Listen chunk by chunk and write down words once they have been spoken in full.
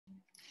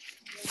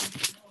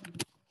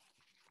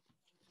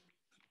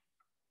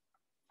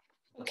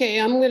Okay,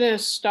 I'm going to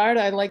start.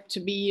 I like to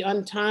be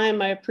on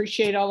time. I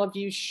appreciate all of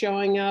you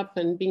showing up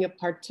and being a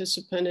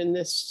participant in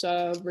this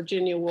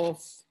Virginia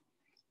Woolf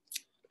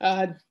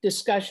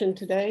discussion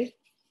today.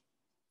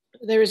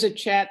 There is a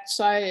chat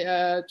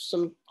side,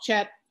 some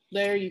chat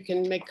there. You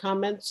can make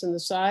comments on the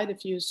side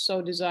if you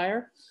so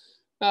desire.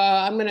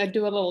 I'm going to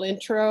do a little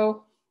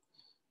intro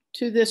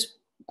to this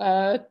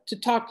to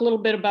talk a little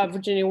bit about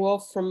Virginia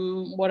Woolf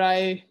from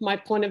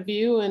my point of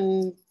view,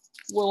 and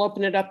we'll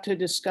open it up to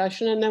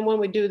discussion. And then when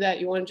we do that,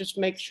 you want to just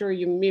make sure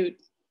you mute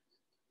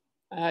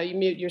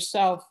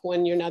yourself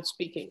when you're not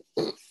speaking.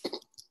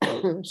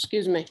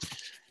 Excuse me.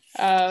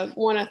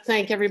 Want to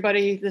thank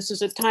everybody. This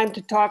is a Time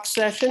to Talk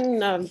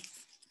session.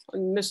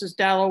 Mrs.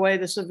 Dalloway,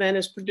 this event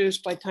is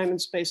produced by Time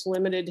and Space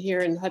Limited here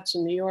in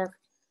Hudson, New York.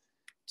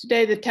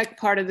 Today, the tech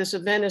part of this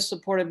event is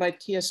supported by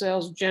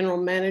TSL's General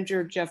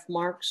Manager, Jeff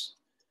Marks.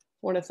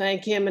 I want to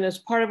thank him. And as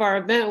part of our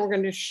event, we're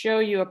going to show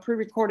you a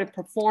pre-recorded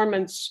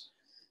performance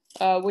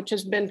which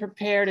has been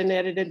prepared and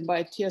edited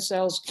by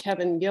TSL's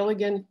Kevin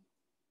Gilligan,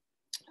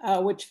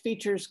 which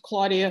features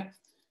Claudia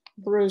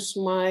Bruce,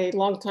 my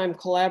longtime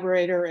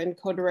collaborator and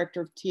co-director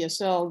of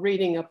TSL,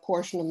 reading a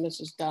portion of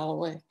Mrs.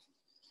 Dalloway.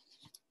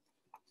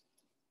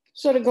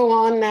 So to go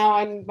on now,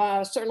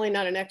 I'm certainly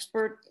not an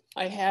expert.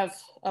 I have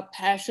a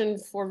passion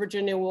for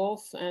Virginia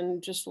Woolf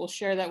and just will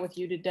share that with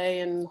you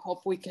today and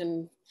hope we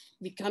can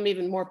become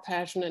even more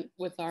passionate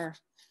with our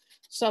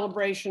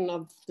celebration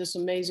of this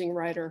amazing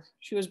writer.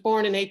 She was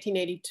born in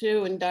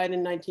 1882 and died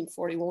in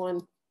 1941.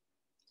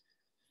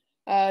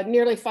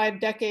 Nearly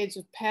 5 decades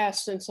have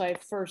passed since I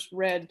first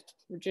read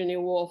Virginia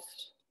Woolf.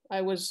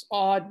 I was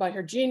awed by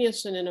her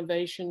genius and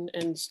innovation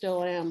and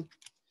still am.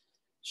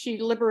 She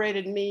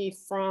liberated me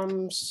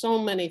from so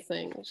many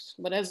things,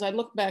 but as I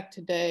look back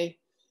today,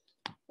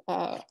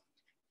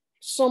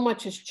 so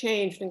much has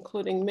changed,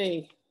 including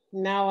me.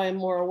 Now I'm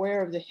more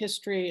aware of the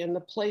history and the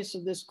place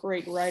of this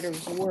great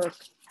writer's work.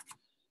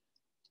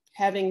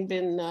 Having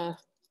been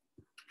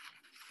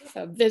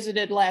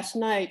visited last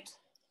night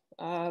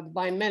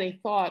by many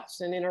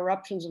thoughts and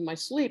interruptions of my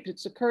sleep,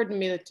 it's occurred to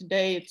me that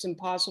today it's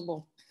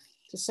impossible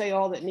to say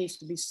all that needs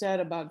to be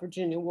said about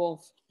Virginia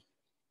Woolf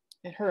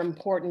and her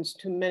importance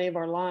to many of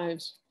our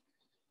lives.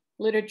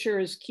 Literature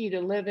is key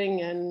to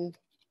living and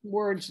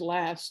words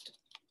last.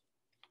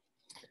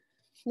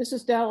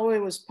 Mrs. Dalloway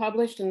was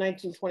published in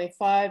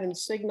 1925 and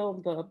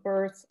signaled the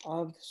birth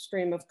of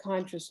Stream of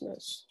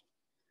Consciousness.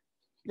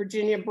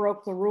 Virginia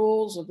broke the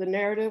rules of the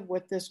narrative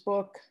with this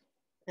book,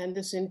 and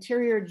this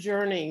interior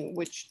journey,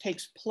 which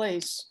takes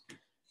place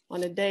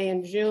on a day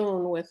in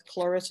June with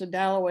Clarissa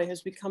Dalloway,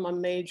 has become a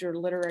major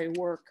literary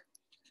work.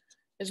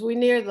 As we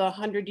near the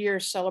 100-year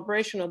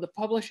celebration of the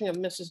publishing of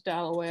Mrs.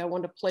 Dalloway, I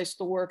want to place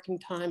the work in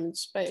time and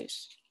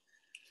space.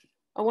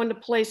 I want to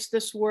place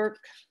this work,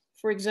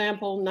 for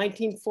example,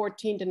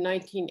 1914 to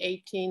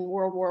 1918,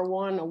 World War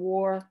I, a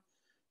war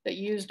that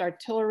used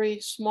artillery,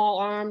 small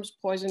arms,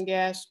 poison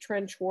gas,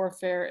 trench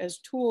warfare as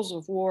tools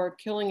of war,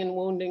 killing and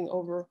wounding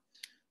over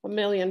 1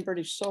 million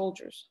British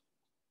soldiers.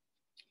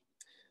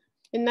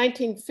 In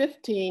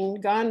 1915,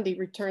 Gandhi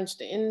returns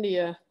to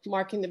India,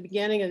 marking the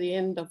beginning of the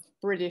end of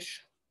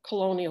British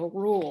colonial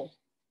rule.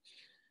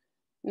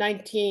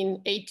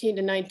 1918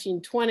 to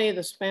 1920,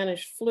 the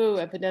Spanish flu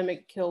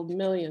epidemic killed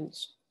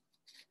millions.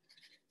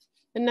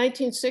 In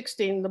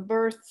 1916, the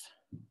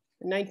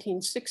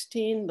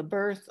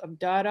birth of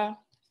Dada,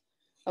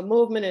 a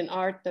movement in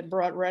art that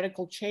brought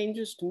radical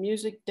changes to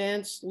music,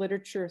 dance,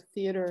 literature,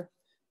 theater,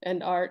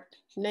 and art.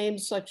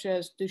 Names such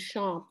as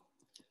Duchamp,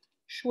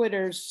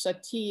 Schwitters,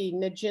 Satie,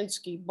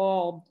 Nijinsky,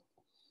 Bulb,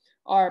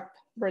 Arp,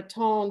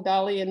 Breton,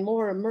 Dali, and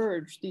more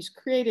emerged. These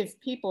creative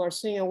people are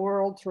seeing a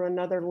world through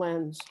another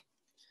lens,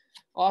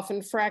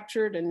 often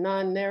fractured and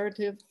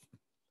non-narrative.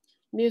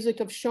 Music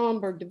of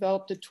Schoenberg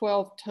developed a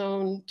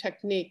 12-tone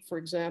technique, for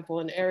example,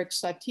 and Eric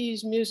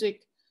Satie's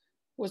music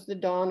was the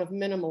dawn of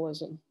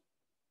minimalism.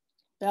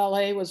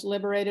 Ballet was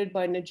liberated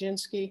by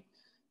Nijinsky.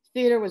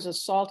 Theater was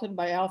assaulted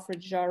by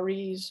Alfred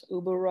Jarry's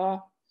Ubura,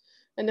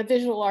 and the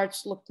visual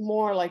arts looked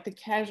more like the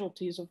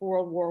casualties of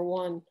World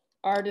War I.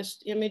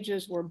 Artist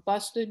images were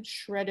busted,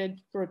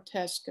 shredded,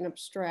 grotesque, and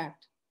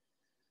abstract.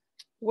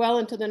 Well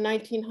into the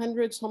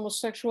 1900s,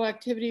 homosexual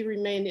activity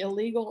remained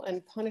illegal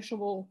and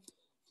punishable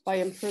by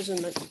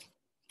imprisonment.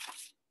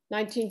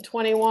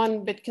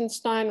 1921,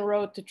 Wittgenstein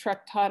wrote the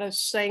Tractatus,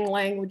 saying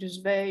language is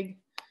vague,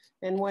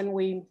 and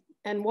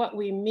what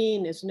we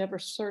mean is never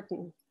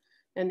certain,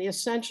 and the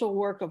essential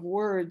work of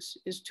words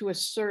is to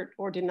assert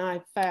or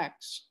deny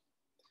facts.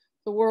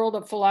 The world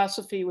of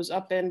philosophy was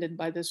upended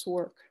by this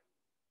work.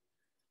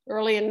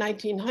 Early in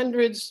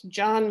 1900s,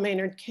 John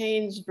Maynard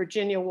Keynes,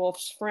 Virginia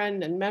Woolf's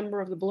friend and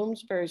member of the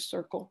Bloomsbury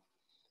Circle,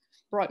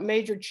 brought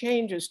major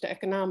changes to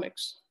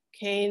economics.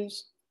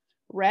 Keynes'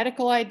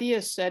 radical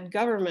ideas said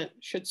government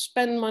should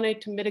spend money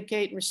to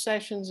mitigate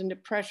recessions and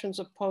depressions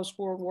of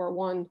post-World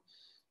War I,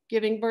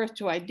 giving birth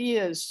to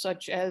ideas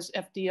such as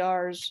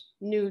FDR's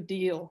New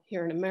Deal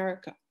here in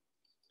America.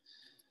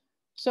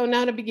 So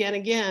now to begin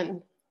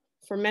again,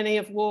 for many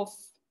of Woolf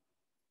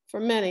For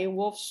many,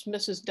 Woolf's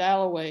Mrs.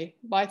 Dalloway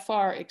by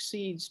far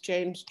exceeds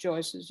James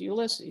Joyce's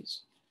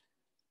Ulysses.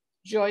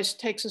 Joyce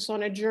takes us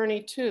on a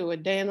journey too, a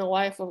day in the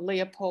life of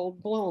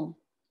Leopold Bloom.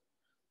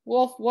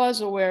 Woolf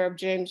was aware of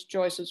James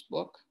Joyce's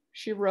book.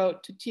 She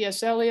wrote to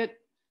T.S. Eliot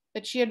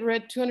that she had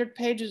read 200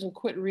 pages and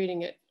quit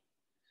reading it.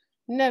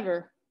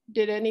 Never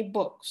did any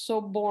book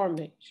so bore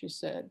me, she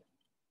said.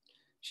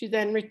 She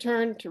then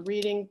returned to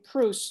reading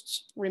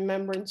Proust's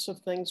Remembrance of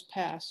Things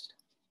Past.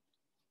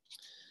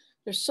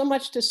 There's so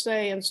much to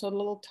say in so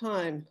little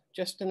time.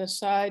 Just an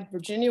aside,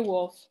 Virginia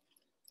Woolf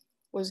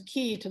was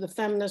key to the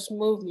feminist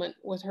movement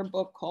with her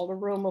book called A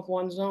Room of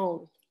One's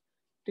Own.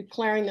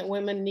 Declaring that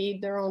women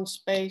need their own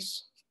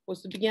space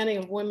was the beginning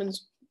of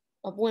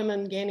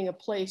women gaining a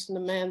place in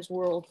the man's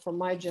world for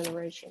my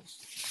generation.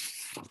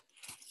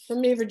 For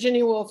me,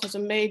 Virginia Woolf is a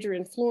major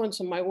influence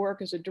on my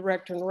work as a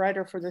director and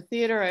writer for the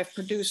theater. I've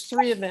produced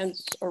 3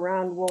 events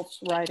around Woolf's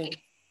writing.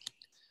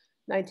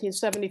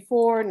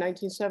 1974,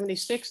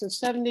 1976, and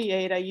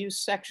 78, I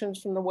used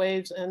sections from The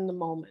Waves and The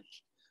Moment.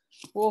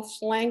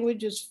 Woolf's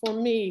language is, for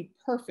me,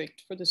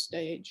 perfect for the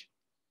stage.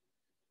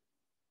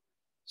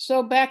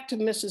 So back to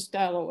Mrs.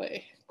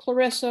 Dalloway.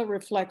 Clarissa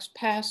reflects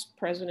past,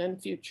 present, and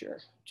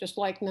future, just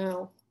like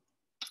now.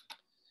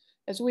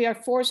 As we are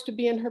forced to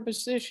be in her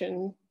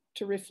position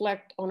to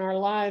reflect on our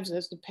lives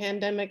as the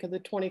pandemic of the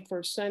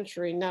 21st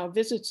century now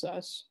visits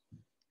us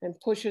and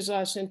pushes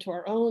us into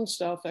our own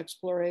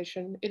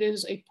self-exploration, it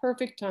is a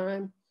perfect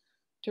time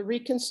to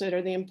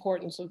reconsider the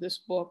importance of this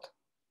book.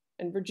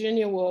 And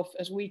Virginia Woolf,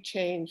 as we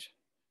change,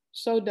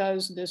 so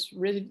does this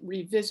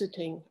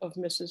revisiting of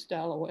Mrs.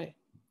 Dalloway.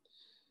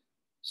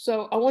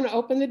 So I want to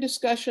open the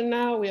discussion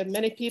now. We have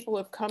many people who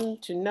have come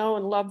to know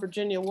and love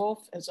Virginia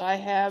Woolf, as I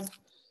have.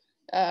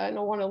 And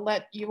I want to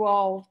let you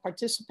all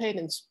participate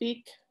and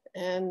speak,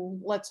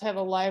 and let's have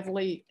a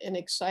lively and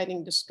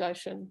exciting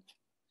discussion.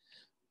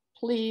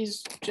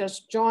 Please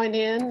just join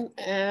in,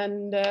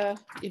 and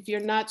if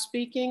you're not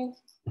speaking,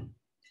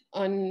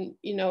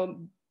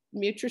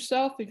 mute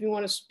yourself. If you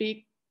want to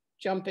speak,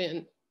 jump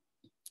in.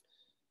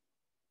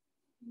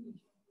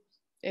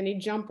 Any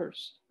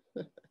jumpers?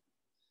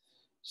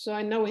 So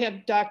I know we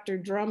have Dr.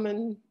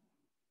 Drummer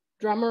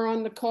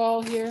on the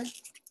call here.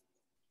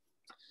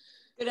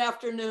 Good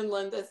afternoon,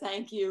 Linda.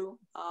 Thank you.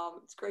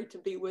 It's great to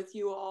be with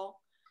you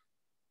all.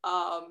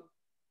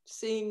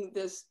 Seeing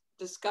this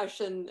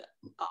discussion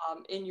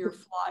in your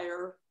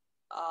flyer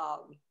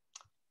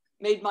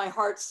made my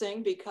heart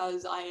sing,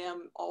 because I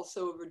am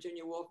also a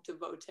Virginia Woolf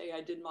devotee. I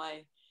did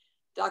my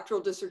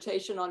doctoral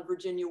dissertation on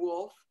Virginia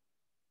Woolf.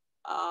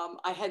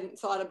 I hadn't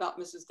thought about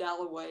Mrs.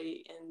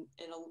 Dalloway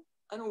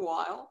in a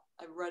while.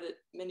 I've read it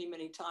many,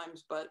 many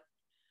times, but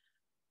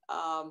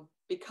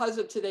because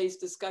of today's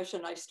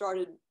discussion, I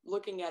started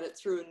looking at it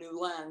through a new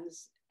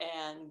lens.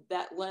 And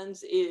that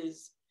lens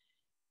is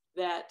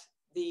that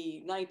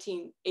the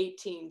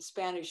 1918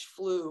 Spanish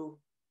flu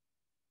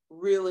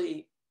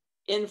really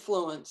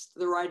influenced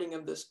the writing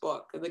of this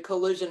book. The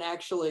collision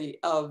actually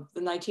of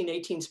the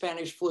 1918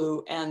 Spanish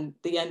flu and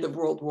the end of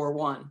World War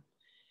I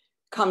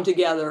come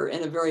together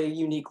in a very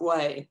unique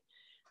way.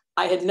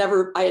 I had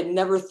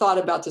never thought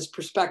about this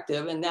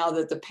perspective. And now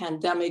that the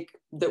pandemic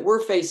that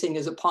we're facing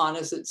is upon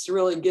us, it's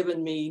really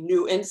given me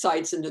new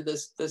insights into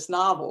this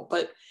novel.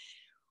 But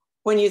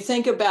when you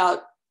think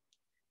about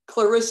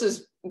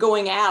Clarissa's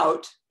going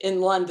out in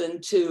London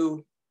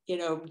to,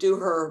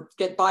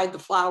 get by the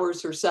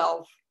flowers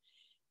herself,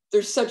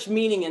 there's such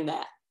meaning in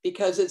that,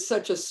 because it's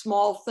such a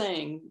small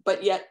thing,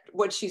 but yet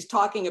what she's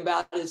talking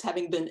about is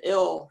having been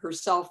ill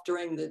herself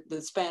during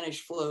the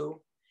Spanish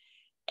flu.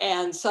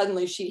 And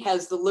suddenly she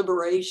has the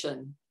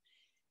liberation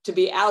to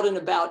be out and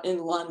about in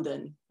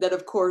London, that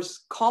of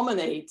course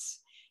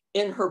culminates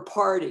in her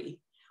party,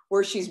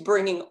 where she's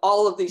bringing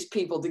all of these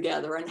people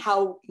together, and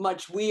how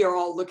much we are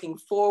all looking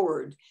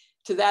forward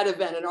to that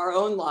event in our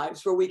own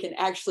lives, where we can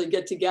actually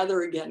get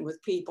together again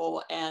with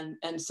people and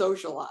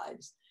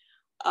socialize.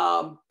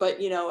 But,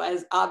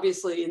 as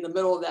obviously in the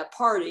middle of that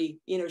party,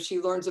 she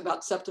learns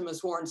about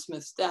Septimus Warren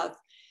Smith's death.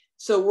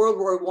 So World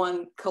War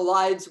I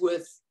collides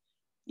with,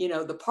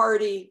 the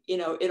party,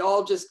 it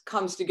all just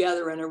comes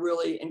together in a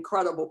really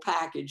incredible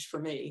package for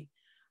me.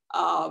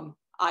 I'm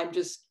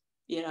just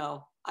in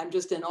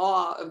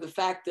awe of the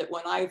fact that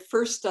when I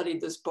first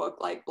studied this book,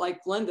 like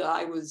Linda,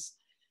 I was,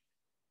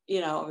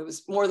 it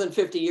was more than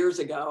 50 years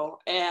ago.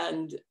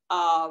 And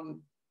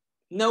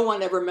no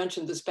one ever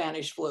mentioned the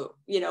Spanish flu.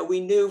 We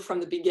knew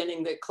from the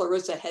beginning that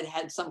Clarissa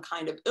had some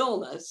kind of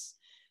illness,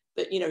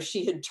 that,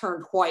 she had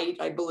turned white.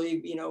 I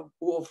believe,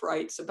 Woolf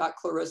writes about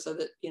Clarissa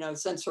that,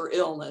 since her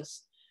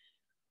illness,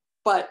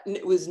 but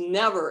it was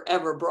never,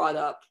 ever brought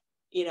up,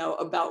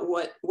 about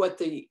what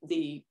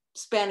the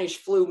Spanish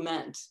flu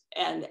meant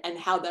and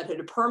how that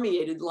had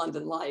permeated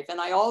London life. And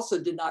I also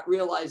did not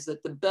realize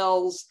that the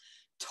bells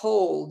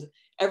tolled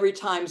every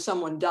time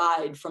someone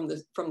died from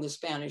the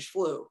Spanish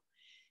flu.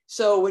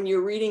 So when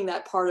you're reading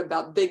that part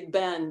about Big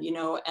Ben,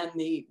 and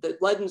the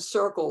leaden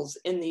circles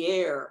in the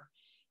air,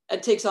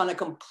 it takes on a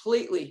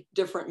completely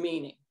different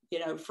meaning. You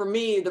know, for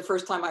me, the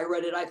first time I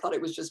read it, I thought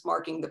it was just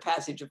marking the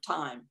passage of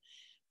time,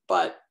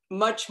 but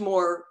much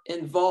more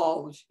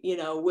involved, you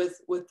know,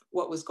 with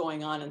what was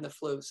going on in the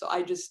flu. So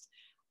I'm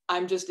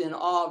just in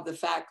awe of the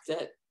fact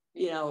that,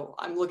 you know,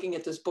 I'm looking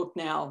at this book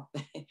now,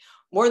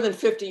 more than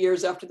 50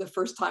 years after the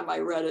first time I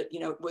read it, you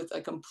know, with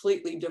a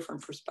completely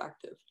different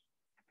perspective.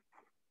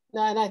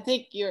 No, and I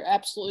think you're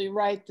absolutely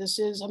right. This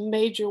is a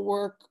major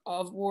work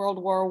of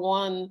World War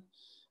I,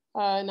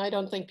 and I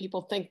don't think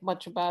people think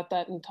much about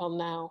that until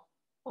now.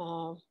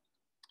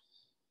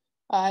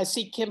 I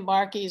see Kim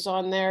Barkey's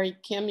on there.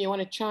 Kim, you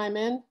want to chime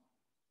in?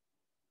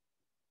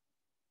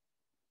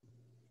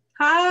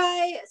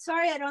 Hi,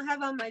 sorry I don't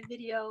have on my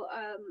video.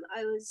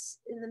 I was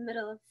in the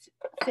middle of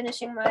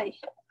finishing my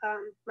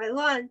my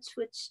lunch,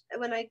 which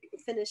when I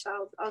finish,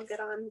 I'll get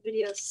on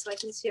video so I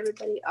can see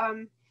everybody.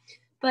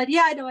 But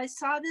yeah, I know I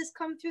saw this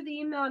come through the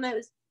email and I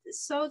was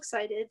so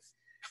excited.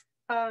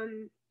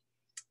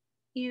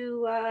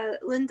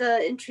 Linda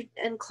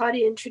and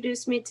Claudia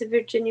introduced me to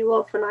Virginia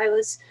Woolf when I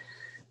was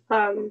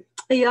a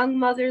young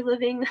mother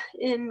living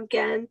in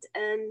Ghent,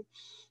 and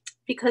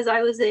because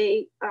I was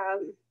a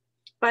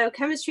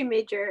biochemistry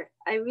major,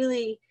 I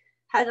really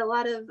had a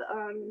lot of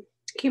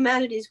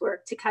humanities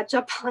work to catch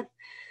up on.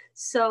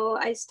 So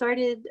I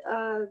started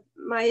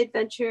my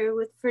adventure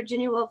with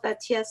Virginia Woolf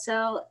at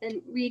TSL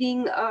and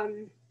reading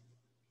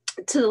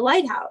To the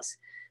Lighthouse,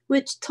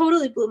 which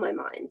totally blew my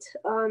mind.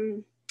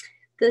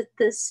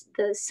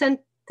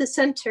 The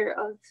center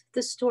of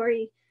the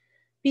story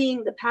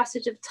being the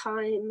passage of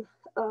time,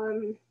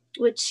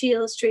 which she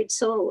illustrates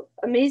so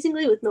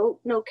amazingly with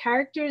no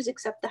characters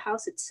except the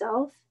house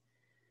itself.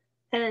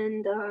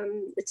 And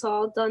it's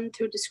all done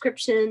through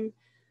description.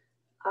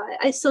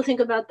 I still think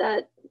about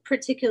that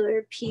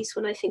particular piece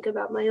when I think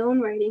about my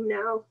own writing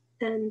now.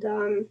 And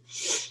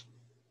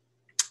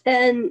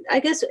I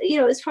guess, you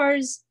know, as far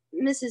as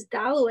Mrs.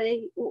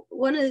 Dalloway,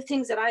 one of the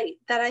things that I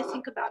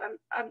think about,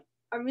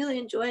 I'm really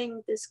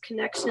enjoying this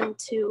connection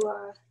to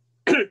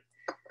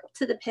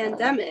to the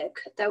pandemic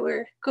that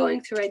we're going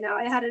through right now.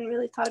 I hadn't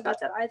really thought about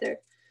that either.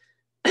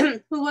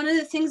 But one of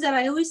the things that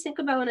I always think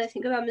about when I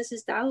think about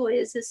Mrs. Dalloway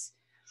is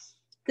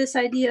this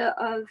idea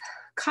of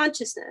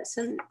consciousness,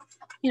 and,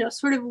 you know,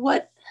 sort of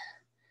what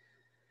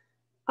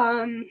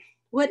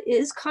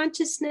is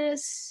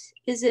consciousness?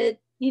 Is it,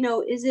 you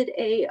know, is it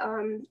a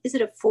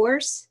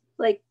force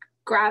like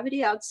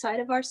gravity outside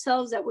of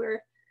ourselves that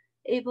we're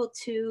able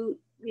to,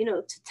 you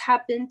know, to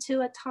tap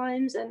into at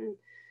times and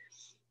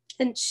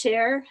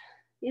share,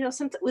 you know,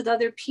 something with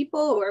other people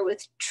or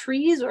with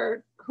trees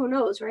or who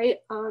knows, right?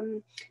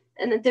 And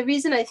the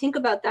reason I think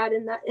about that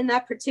in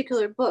that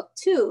particular book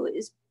too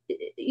is,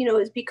 you know,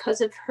 is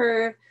because of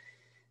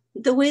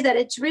the way that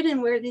it's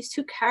written, where these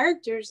two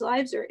characters'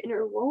 lives are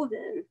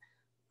interwoven.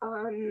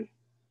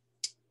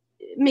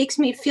 It makes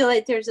me feel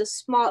like there's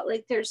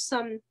there's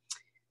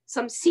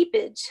some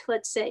seepage,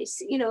 let's say,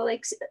 you know,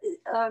 like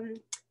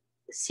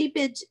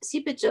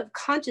seepage of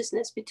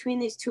consciousness between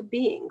these two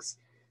beings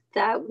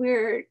that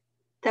we're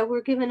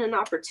given an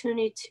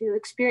opportunity to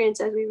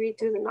experience as we read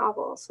through the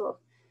novel. So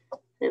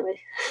anyway,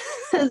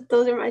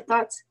 those are my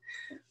thoughts.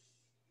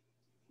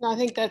 No, I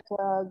think that's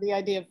the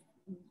idea of,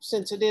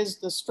 since it is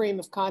the stream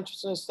of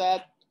consciousness,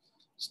 that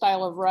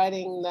style of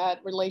writing,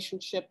 that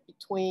relationship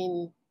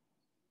between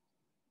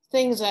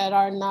things that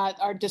are not,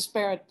 are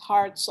disparate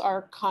parts,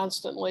 are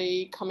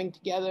constantly coming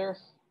together.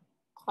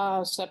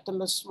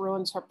 Septimus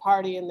ruins her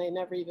party and they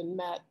never even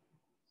met.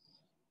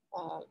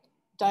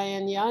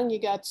 Diane Young, you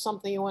got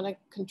something you want to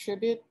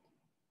contribute?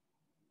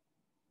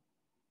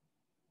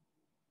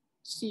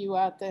 See you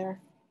out there.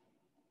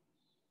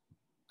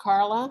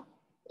 Carla,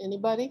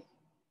 anybody?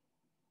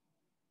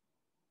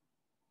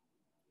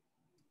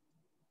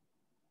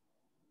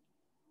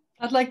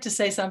 I'd like to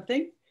say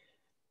something.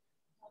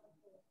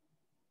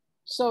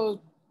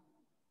 So,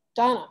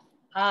 Donna.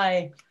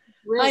 Hi.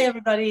 Really? Hi,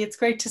 everybody. It's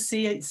great to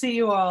see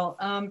you all.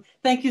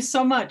 Thank you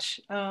so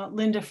much,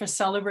 Linda, for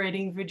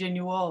celebrating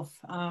Virginia Woolf.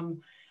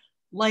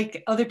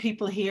 Like other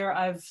people here,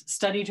 I've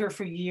studied her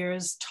for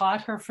years,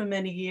 taught her for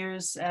many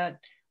years at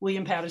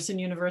William Patterson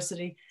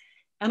University.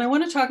 And I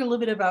want to talk a little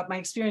bit about my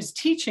experience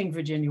teaching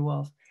Virginia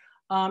Woolf.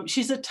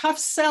 She's a tough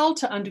sell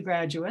to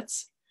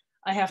undergraduates,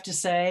 I have to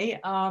say,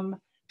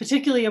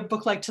 particularly a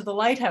book like To the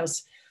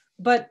Lighthouse.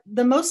 But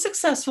the most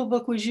successful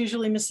book was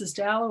usually Mrs.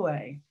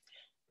 Dalloway.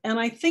 And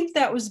I think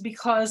that was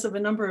because of a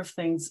number of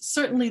things.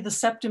 Certainly the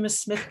Septimus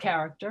Smith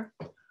character,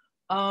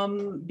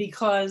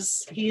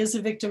 because he is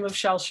a victim of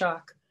shell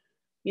shock.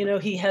 You know,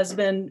 he has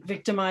been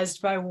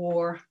victimized by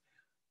war.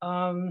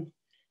 And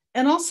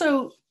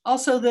also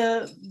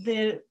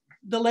the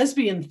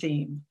lesbian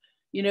theme,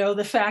 you know,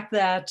 the fact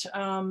that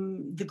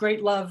the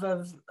great love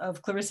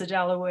of Clarissa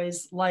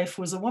Dalloway's life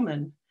was a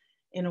woman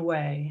in a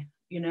way,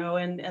 you know,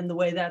 and the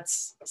way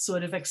that's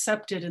sort of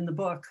accepted in the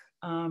book.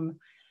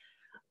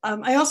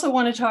 I also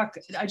want to talk,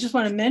 I just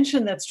want to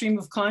mention that stream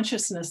of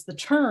consciousness, the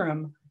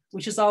term,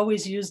 which is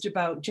always used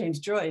about James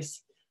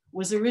Joyce,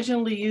 was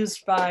originally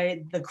used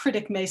by the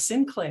critic May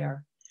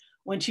Sinclair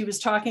when she was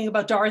talking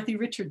about Dorothy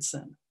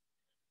Richardson,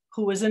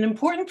 who was an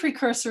important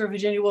precursor of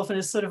Virginia Woolf and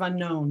is sort of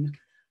unknown.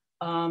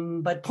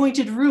 But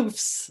Pointed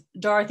Roofs,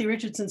 Dorothy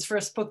Richardson's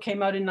first book,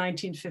 came out in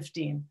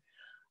 1915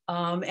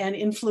 and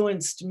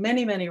influenced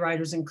many, many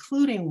writers,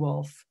 including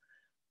Woolf.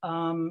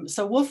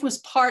 So Woolf was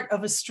part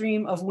of a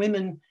stream of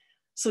women,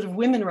 sort of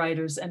women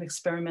writers and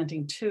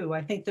experimenting too.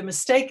 I think the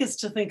mistake is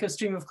to think of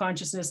stream of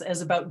consciousness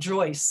as about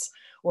Joyce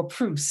or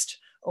Proust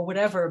or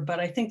whatever, but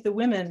I think the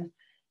women,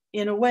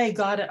 in a way,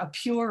 got a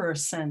purer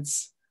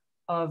sense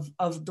of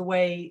the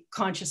way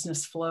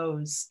consciousness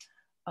flows.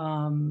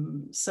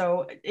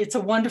 So it's a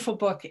wonderful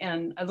book,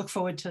 and I look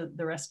forward to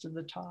the rest of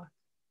the talk.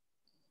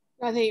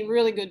 I think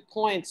really good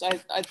points.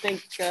 I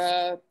think,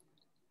 you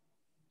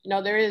know,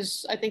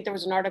 I think there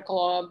was an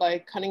article by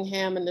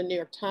Cunningham in the New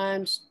York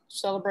Times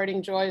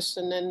celebrating Joyce,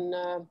 and then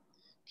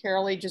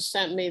Carolee just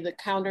sent me the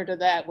counter to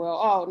that. Well,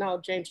 oh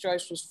no, James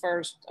Joyce was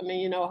first. I mean,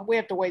 you know, we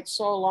have to wait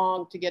so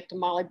long to get to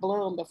Molly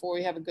Bloom before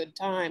we have a good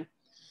time.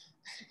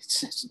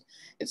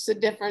 It's the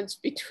difference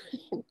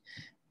between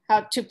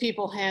how two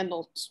people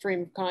handle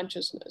stream of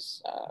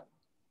consciousness.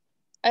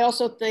 I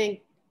also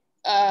think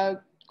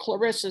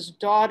Clarissa's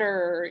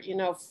daughter, you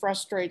know,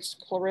 frustrates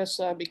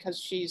Clarissa because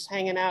she's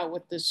hanging out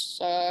with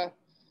this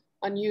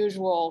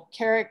unusual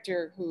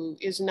character who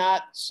is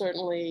not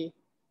certainly,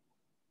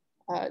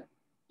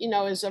 you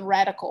know, is a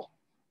radical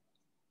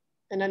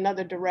in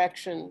another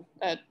direction.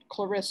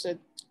 Clarissa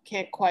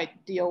can't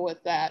quite deal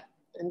with that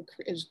and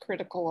is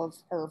critical of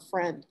her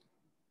friend.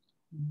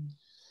 Mm-hmm.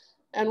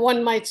 And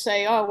one might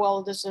say, oh,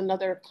 well, this is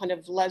another kind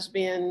of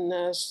lesbian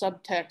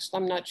subtext.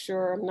 I'm not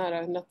sure. I'm not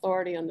an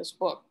authority on this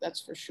book, that's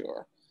for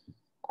sure.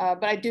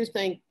 But I do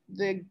think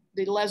the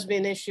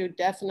lesbian issue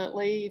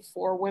definitely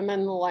for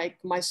women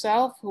like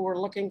myself who were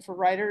looking for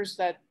writers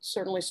that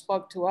certainly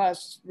spoke to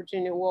us,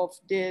 Virginia Woolf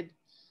did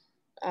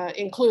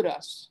include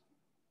us.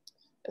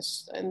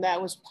 And that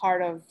was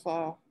part of,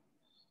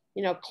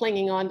 you know,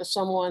 clinging on to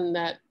someone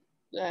that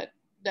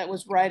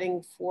was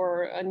writing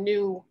for a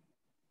new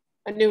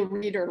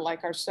reader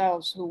like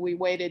ourselves, who we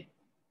had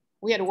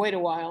to wait a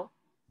while,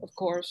 of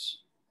course,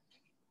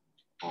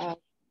 to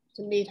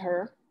meet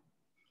her.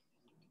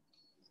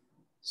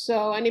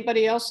 So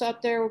anybody else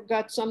out there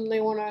got something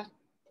they want to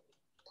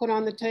put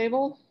on the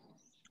table?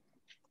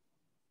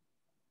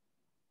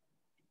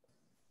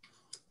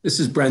 This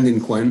is Brendan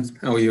Quinn.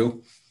 How are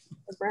you?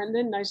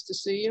 Brendan, nice to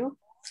see you.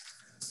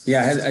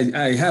 Yeah,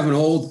 I have an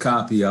old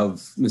copy of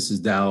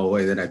Mrs.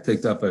 Dalloway that I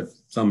picked up at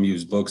some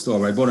used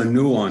bookstore. I bought a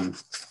new one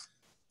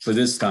for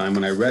this time.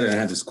 When I read it, I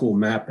had this cool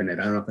map in it.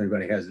 I don't know if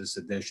anybody has this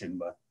edition,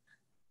 but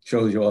it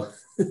shows you all.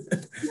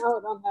 No,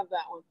 I don't have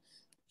that one.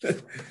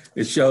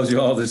 It shows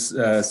you all the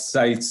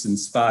sites and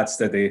spots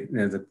that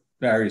the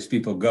various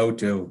people go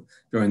to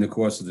during the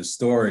course of the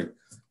story.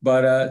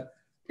 But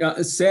you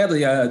know, sadly,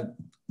 you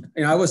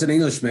know, I was an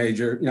English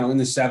major, you know, in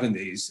the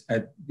 70s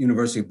at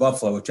University of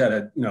Buffalo, which had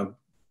a, you know,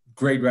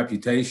 great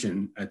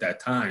reputation at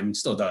that time,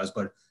 still does,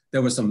 but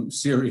there were some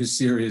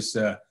serious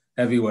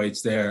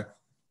heavyweights there.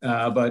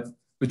 But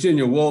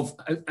Virginia Woolf,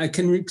 I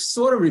can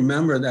sort of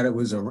remember that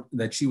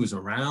that she was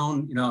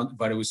around, you know,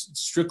 but it was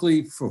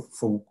strictly for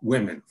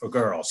women, for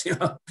girls, you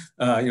know,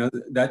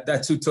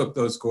 that's who took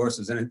those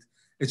courses, and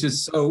it's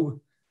just so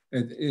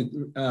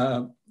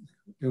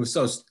it was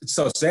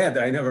so sad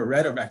that I never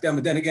read her back then.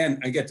 But then again,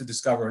 I get to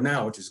discover her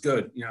now, which is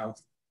good, you know,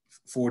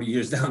 40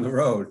 years down the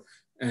road,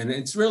 and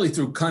it's really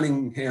through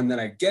Cunningham that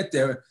I get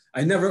there.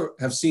 I never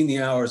have seen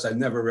the Hours. I've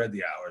never read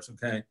the Hours,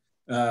 okay,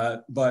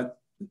 but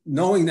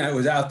knowing that it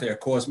was out there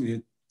caused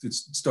me to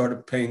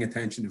start paying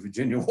attention to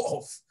Virginia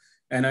Woolf.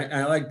 And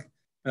I like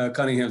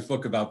Cunningham's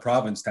book about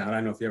Provincetown. I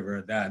don't know if you ever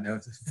read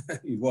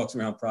that. He walks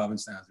around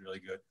Provincetown, it's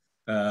really good.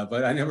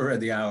 But I never read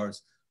the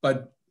Hours.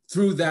 But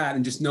through that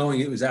and just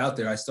knowing it was out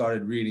there, I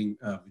started reading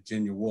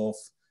Virginia Woolf,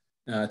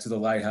 To the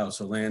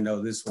Lighthouse,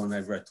 Orlando. This one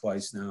I've read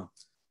twice now.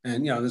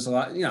 And, you know, there's a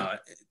lot, you know,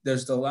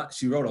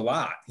 she wrote a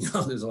lot, you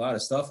know, there's a lot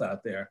of stuff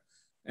out there.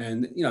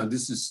 And, you know,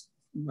 this is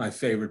my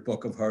favorite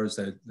book of hers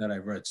that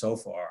I've read so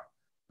far.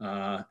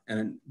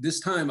 And this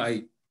time,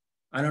 I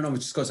don't know if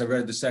it's just because I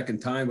read it the second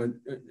time, but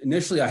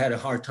initially I had a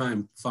hard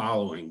time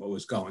following what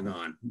was going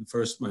on.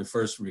 My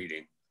first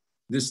reading.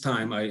 This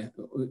time I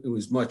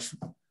was much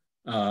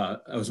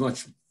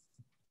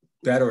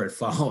better at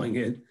following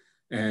it.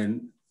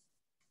 And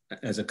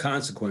as a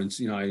consequence,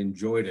 you know, I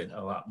enjoyed it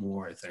a lot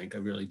more, I think. I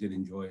really did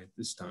enjoy it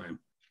this time.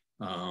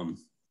 And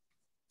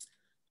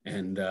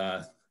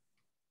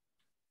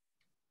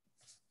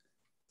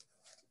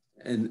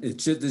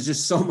it's just, there's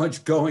just so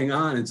much going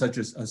on in such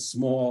a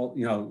small,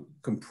 you know,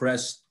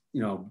 compressed,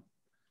 you know,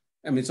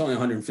 I mean, it's only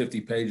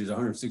 150 pages,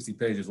 160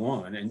 pages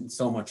long, and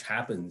so much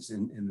happens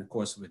in the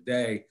course of a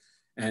day.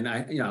 And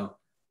you know,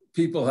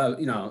 people have,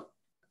 you know,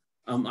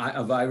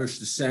 of Irish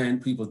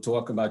descent, people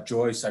talk about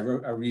Joyce. I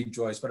read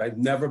Joyce, but I've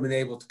never been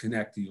able to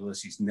connect to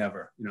Ulysses,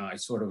 never. You know, I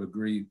sort of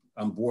agree,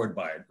 I'm bored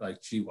by it, like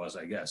she was,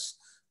 I guess.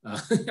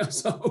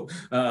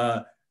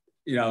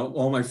 You know,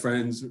 all my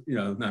friends, you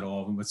know, not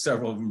all of them, but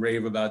several of them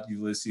rave about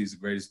Ulysses, the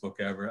greatest book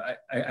ever.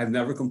 I've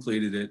never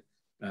completed it,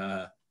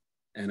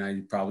 and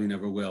I probably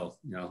never will,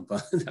 you know,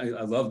 but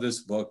I love this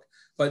book.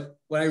 but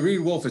when I read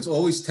Woolf, it's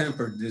always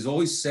tempered. There's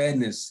always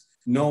sadness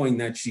knowing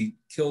that she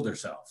killed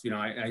herself. You know,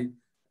 I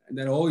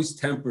that always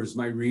tempers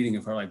my reading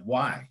of her. Like,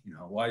 why? You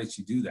know, why did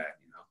she do that?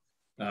 You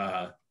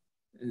know,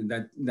 and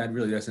that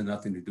really has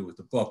nothing to do with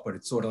the book, but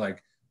it's sort of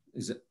like,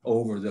 is it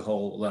over the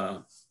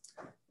whole,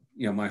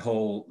 you know, my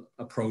whole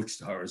approach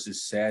to her is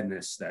this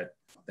sadness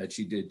that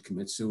she did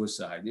commit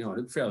suicide, you know, at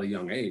a fairly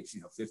young age, you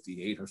know,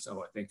 58 or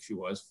so, I think she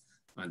was,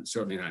 and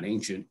certainly not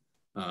ancient.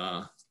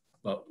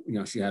 But, you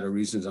know, she had her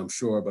reasons, I'm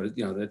sure, but,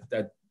 you know,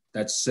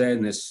 that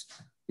sadness,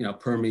 you know,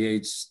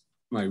 permeates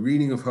my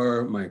reading of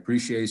her, my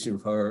appreciation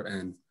of her.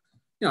 And,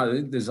 you know,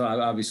 there's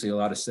obviously a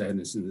lot of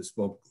sadness in this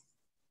book,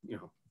 you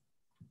know,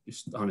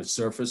 just on its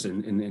surface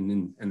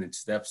and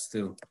its depths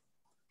too.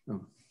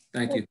 So,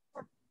 thank you.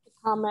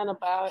 Comment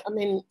about, I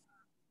mean,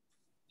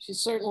 she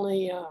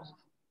certainly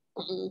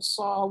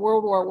saw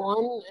World War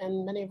I,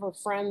 and many of her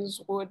friends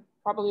would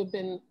probably have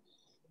been,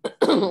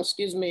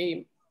 excuse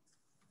me,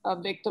 a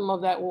victim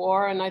of that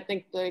war. And I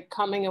think the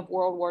coming of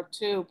World War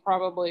II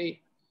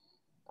probably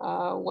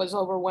was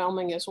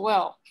overwhelming as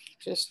well,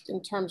 just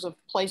in terms of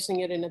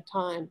placing it in a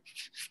time.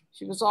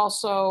 She was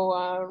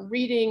also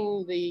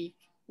reading the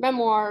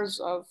memoirs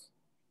of,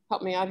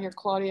 help me out here,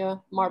 Claudia,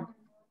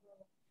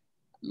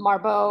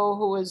 Marbeau,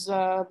 who was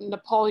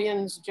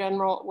Napoleon's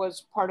general,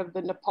 was part of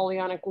the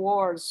Napoleonic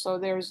Wars. So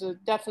there's a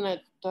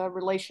definite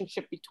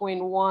relationship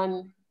between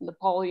one,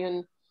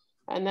 Napoleon,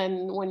 and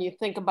then when you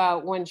think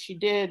about when she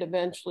did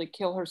eventually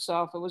kill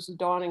herself, it was the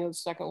dawning of the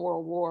Second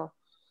World War.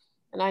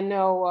 And I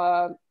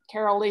know,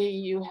 Carol Lee,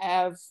 you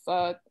have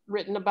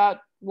written about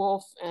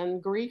Woolf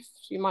and grief.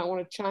 So you might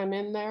want to chime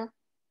in there.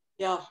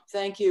 Yeah,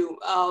 thank you.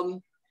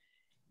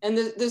 And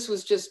this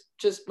was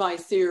just my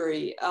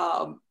theory.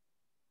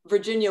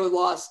 Virginia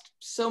lost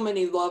so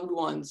many loved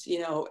ones, you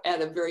know,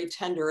 at a very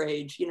tender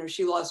age. You know,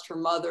 she lost her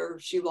mother,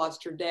 she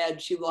lost her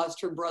dad, she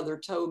lost her brother,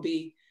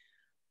 Toby.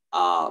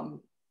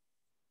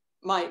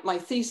 My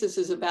thesis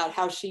is about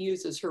how she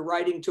uses her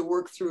writing to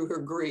work through her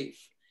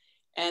grief.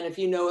 And if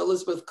you know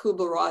Elizabeth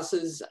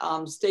Kubler-Ross's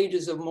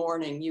stages of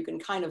mourning, you can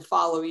kind of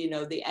follow, you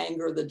know, the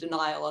anger, the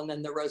denial, and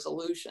then the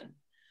resolution.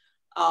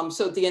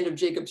 So at the end of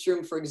Jacob's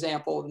Room, for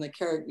example, when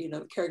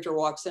the character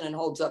walks in and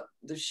holds up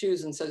the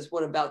shoes and says,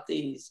 "What about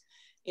these?"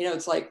 You know,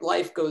 it's like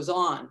life goes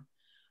on.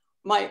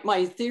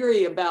 My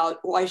theory about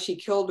why she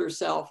killed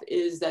herself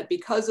is that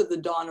because of the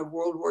dawn of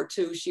World War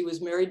II, she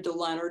was married to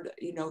Leonard,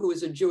 you know, who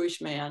was a Jewish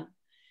man.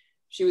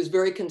 She was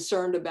very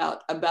concerned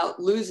about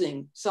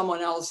losing someone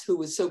else who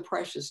was so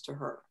precious to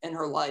her in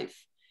her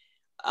life.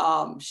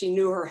 She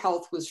knew her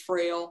health was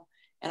frail,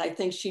 and I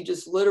think she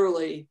just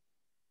literally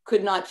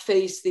could not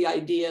face the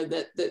idea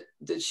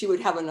that she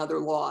would have another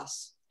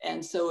loss.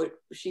 And so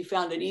she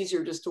found it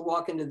easier just to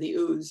walk into the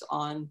ooze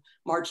on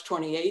March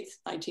 28th,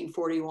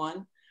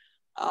 1941,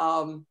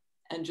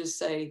 and just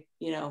say,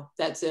 you know,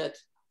 that's it.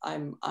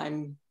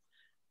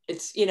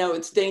 It's, you know,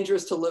 it's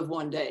dangerous to live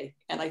one day.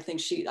 And I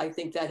think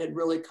that had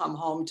really come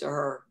home to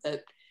her,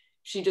 that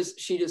she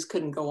just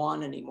couldn't go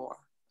on anymore.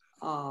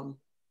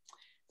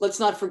 Let's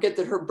not forget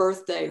that her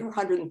birthday, her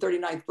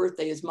 139th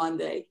birthday, is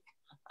Monday.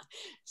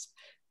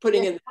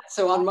 Putting in that,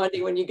 so on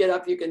Monday when you get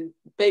up, you can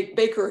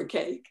bake her a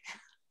cake.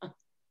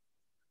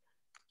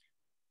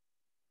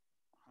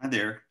 Hi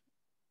there.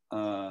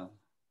 Can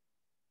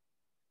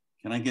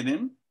I get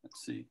in?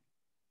 Let's see.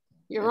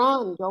 You're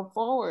on. Go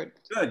forward.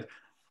 Good.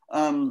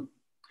 I'm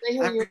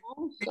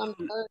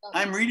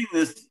reading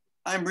this.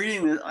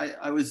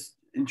 I was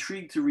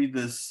intrigued to read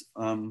this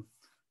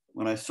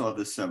when I saw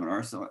this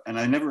seminar. So, and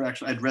I never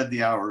actually, I'd read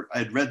the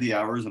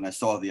hours and I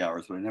saw the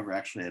hours, but I never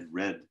actually had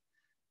read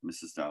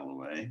Mrs.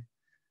 Dalloway.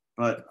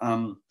 But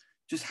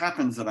just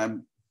happens that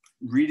I'm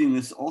reading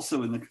this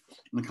also in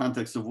the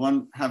context of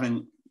one,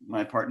 having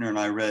my partner and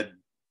I read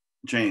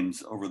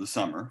James over the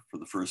summer for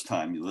the first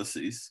time,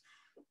 Ulysses.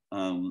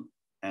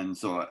 And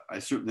so I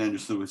certainly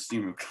understood what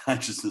stream of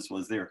consciousness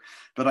was there.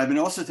 But I've been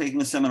also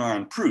taking a seminar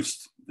on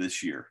Proust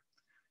this year.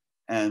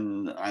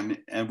 And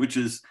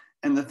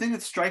the thing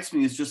that strikes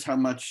me is just how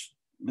much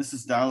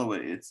Mrs.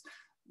 Dalloway, it's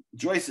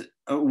Joyce,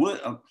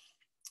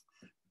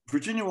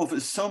 Virginia Woolf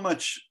is so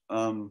much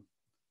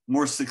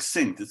more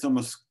succinct. It's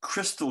almost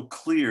crystal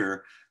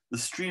clear. The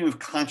stream of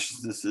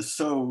consciousness is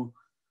so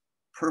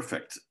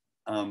perfect.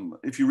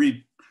 If you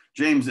read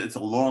James, it's a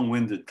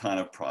long-winded kind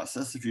of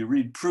process. If you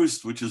read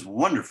Proust, which is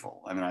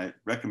wonderful, I mean, I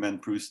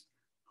recommend Proust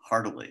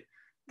heartily.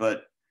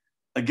 But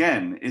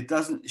again,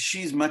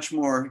 she's much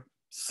more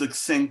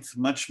succinct,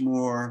 much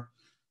more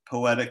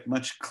poetic,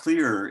 much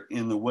clearer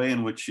in the way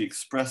in which she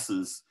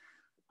expresses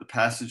the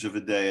passage of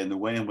a day and the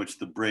way in which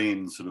the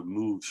brain sort of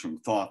moves from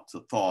thought to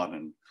thought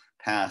and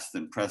past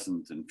and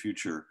present and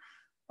future.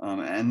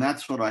 And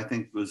that's what I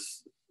think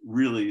was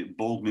really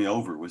bowled me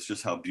over, was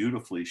just how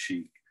beautifully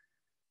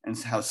and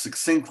how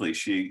succinctly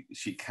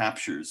she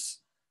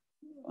captures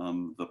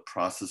the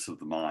process of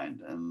the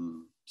mind.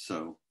 And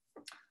so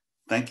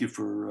thank you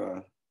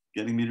for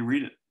getting me to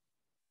read it.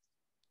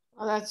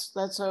 Well,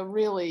 that's a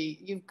really,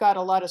 you've got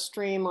a lot of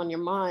stream on your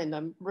mind.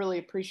 I really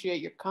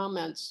appreciate your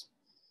comments.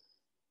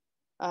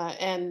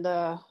 and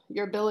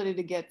your ability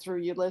to get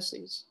through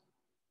Ulysses?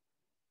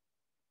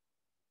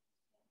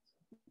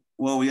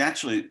 Well, we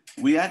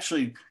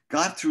actually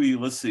got through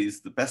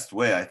Ulysses the best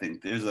way, I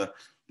think.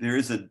 There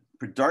is a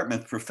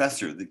Dartmouth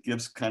professor that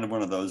gives kind of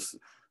one of those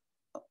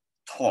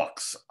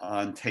talks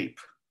on tape.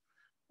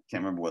 I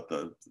can't remember what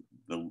the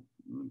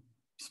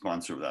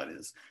sponsor of that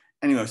is.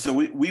 Anyway, so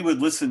we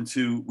would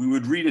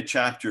read a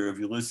chapter of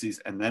Ulysses,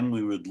 and then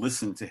we would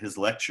listen to his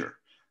lecture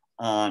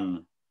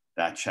on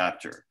that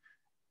chapter.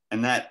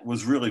 And that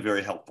was really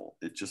very helpful.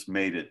 It just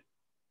made it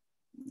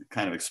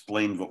kind of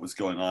explained what was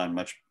going on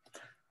much,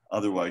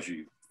 otherwise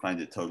you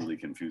find it totally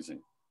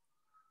confusing.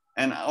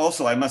 And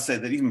also I must say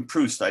that even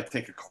Proust, I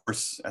take a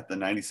course at the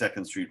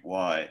 92nd Street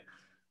Y.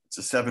 It's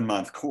a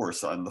 7-month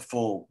course on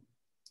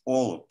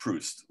all of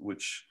Proust,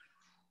 which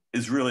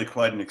is really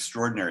quite an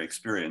extraordinary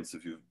experience to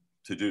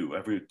do.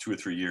 Every 2 or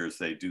 3 years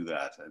they do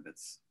that, and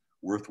it's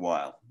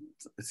worthwhile.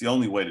 It's the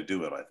only way to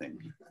do it, I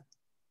think.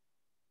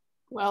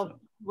 Well,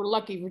 we're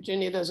lucky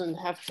Virginia doesn't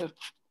have to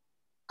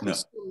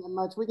consume them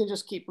much. We can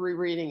just keep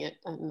rereading it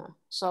and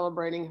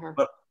celebrating her.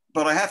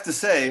 But I have to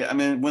say, I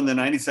mean, when the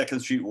 92nd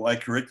Street Y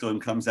curriculum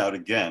comes out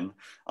again,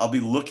 I'll be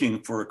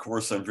looking for a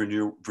course on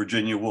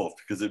Virginia Woolf,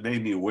 because it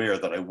made me aware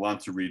that I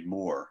want to read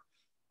more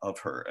of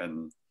her.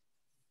 And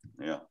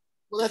yeah.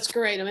 Well, that's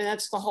great. I mean,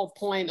 that's the whole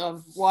point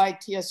of why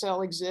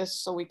TSL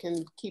exists, so we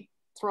can keep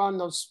throwing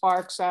those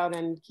sparks out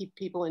and keep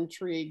people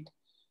intrigued.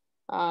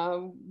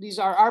 These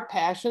are our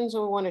passions,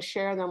 and we want to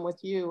share them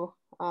with you.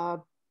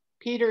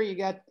 Peter, you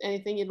got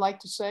anything you'd like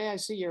to say? I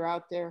see you're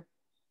out there.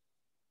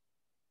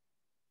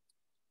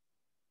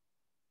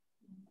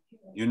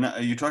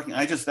 Are you talking?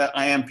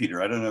 I am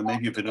Peter. I don't know.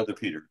 Maybe you have another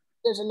Peter.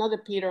 There's another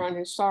Peter on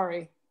here.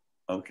 Sorry.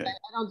 Okay.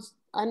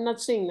 I'm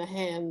not seeing the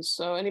hands.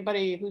 So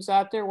anybody who's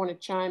out there want to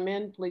chime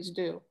in, please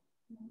do.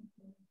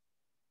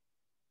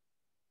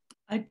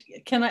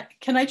 Can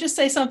I just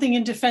say something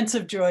in defense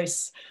of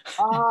Joyce?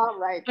 All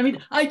right. I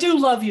mean, I do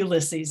love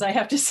Ulysses, I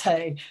have to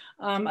say.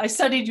 I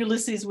studied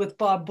Ulysses with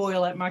Bob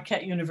Boyle at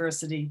Marquette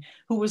University,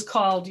 who was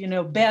called,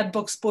 bad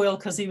book spoiled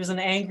because he was an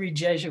angry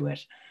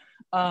Jesuit.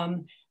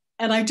 And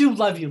I do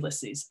love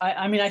Ulysses.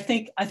 I mean, I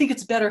think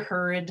it's better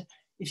heard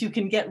if you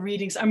can get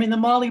readings. I mean, the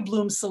Molly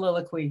Bloom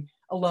soliloquy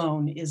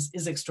alone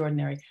is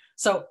extraordinary.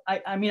 So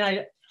I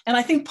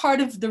think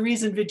part of the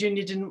reason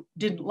Virginia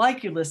didn't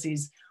like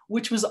Ulysses,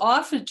 which was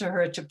offered to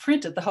her to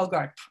print at the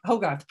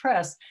Hogarth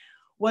Press,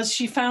 was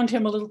she found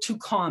him a little too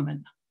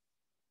common.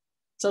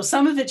 So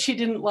some of it she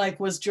didn't like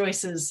was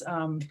Joyce's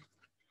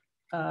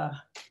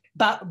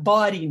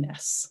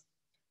bawdiness.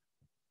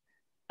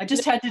 I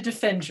just had to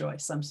defend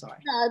Joyce, I'm sorry.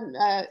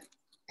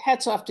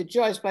 Hats off to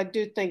Joyce, but I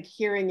do think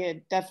hearing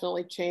it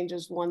definitely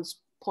changes one's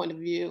point of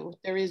view.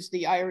 There is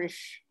the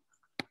Irish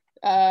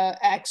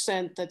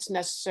accent that's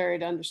necessary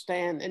to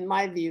understand, in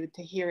my view,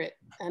 to hear it.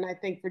 And I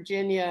think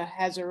Virginia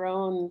has her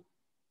own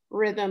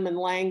rhythm and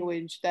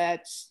language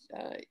that's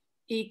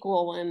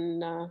equal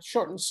and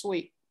short and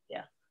sweet.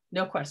 Yeah,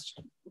 no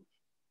question.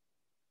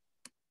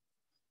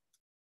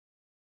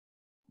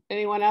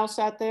 Anyone else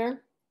out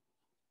there?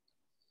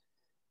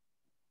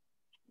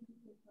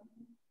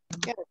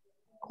 Yeah.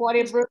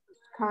 Claudia Bruce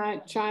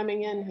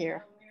chiming in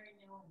here.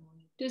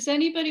 Does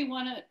anybody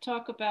want to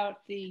talk about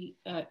the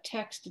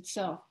text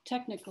itself?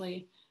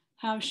 Technically,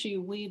 how she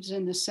weaves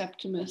in the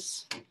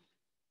Septimus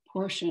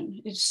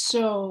portion. It's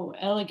so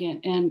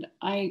elegant, and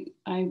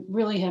I'm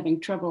really having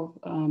trouble.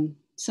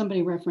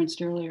 Somebody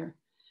referenced earlier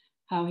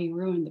how he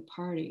ruined the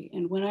party.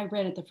 And when I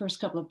read it the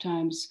first couple of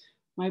times,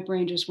 my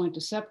brain just went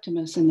to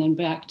Septimus and then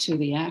back to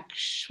the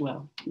action,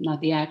 well, not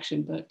the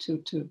action, but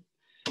to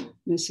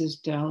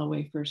Mrs.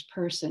 Dalloway first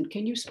person.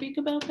 Can you speak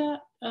about that,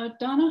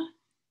 Donna?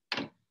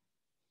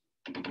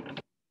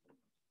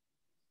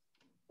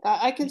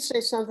 I can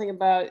say something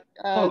about.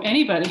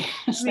 Anybody.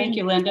 Thank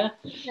you, Linda.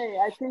 Okay,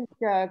 I think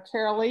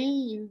Carol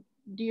Lee,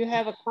 do you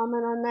have a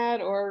comment on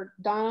that, or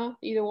Donna,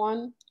 either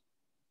one?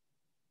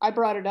 I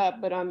brought it up,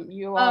 but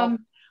you all.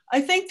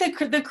 I think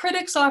that the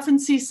critics often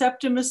see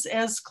Septimus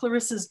as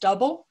Clarissa's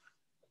double,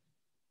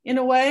 in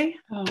a way.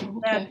 Oh,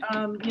 okay.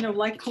 That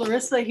like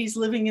Clarissa, he's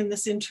living in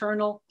this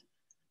internal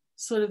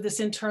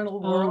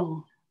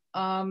world.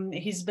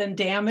 He's been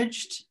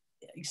damaged,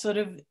 sort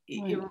of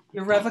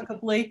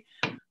irrevocably.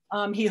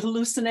 He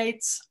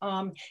hallucinates.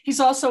 He's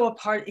also a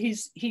part.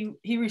 He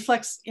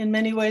reflects in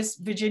many ways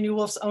Virginia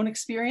Woolf's own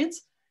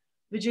experience.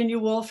 Virginia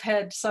Woolf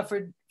had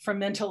suffered from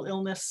mental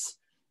illness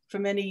for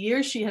many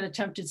years. She had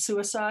attempted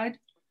suicide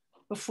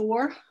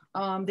before.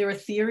 There are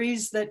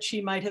theories that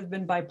she might have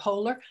been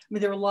bipolar. I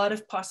mean, there are a lot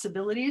of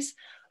possibilities,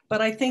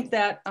 but I think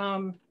that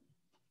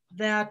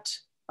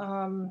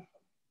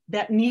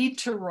that need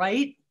to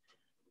write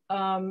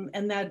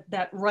and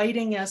that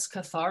writing as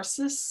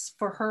catharsis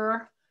for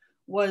her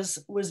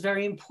was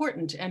very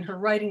important. And her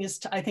writing is,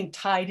 I think,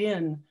 tied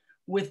in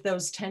with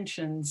those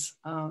tensions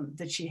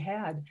that she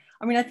had.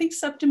 I mean, I think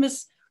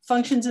Septimus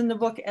functions in the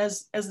book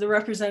as the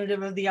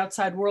representative of the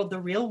outside world, the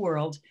real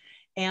world,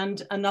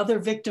 and another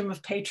victim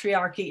of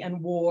patriarchy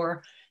and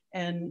war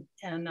and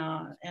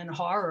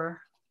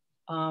horror.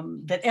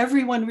 that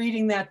everyone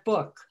reading that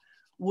book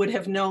would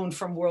have known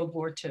from World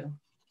War II,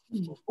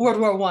 World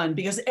War I,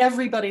 because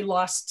everybody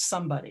lost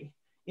somebody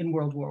in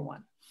World War I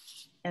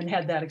and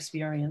had that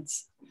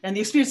experience, and the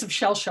experience of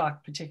shell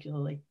shock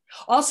particularly.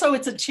 Also,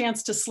 it's a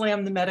chance to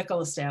slam the medical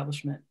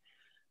establishment,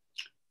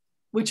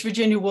 which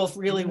Virginia Woolf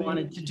really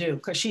wanted to do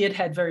because she had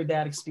had very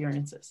bad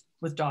experiences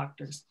with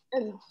doctors.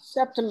 And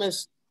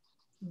Septimus'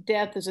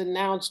 death is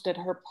announced at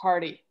her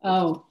party.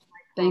 Oh,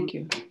 thank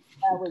you.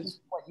 That was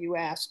what you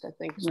asked, I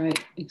think.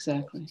 Right,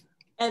 exactly.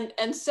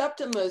 And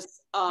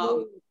Septimus,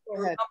 remember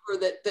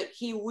that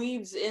he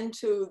weaves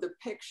into the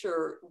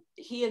picture.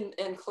 He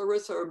and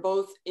Clarissa are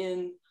both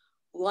in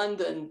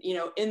London, you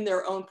know, in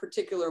their own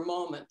particular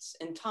moments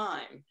in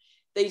time.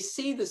 They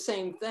see the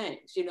same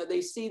things, you know,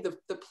 they see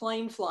the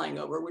plane flying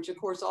over, which of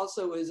course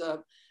also is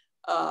a,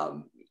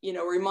 you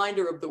know,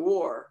 reminder of the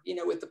war, you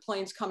know, with the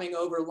planes coming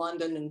over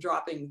London and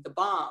dropping the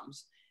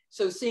bombs.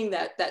 So seeing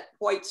that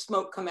white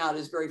smoke come out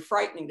is very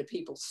frightening to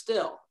people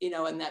still, you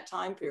know, in that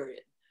time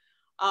period.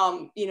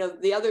 You know,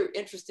 the other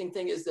interesting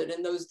thing is that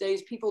in those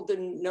days, people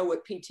didn't know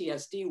what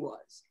PTSD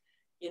was.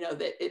 You know,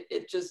 that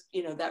it just,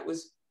 you know, that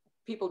was,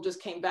 people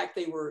just came back,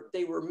 they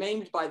were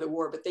maimed by the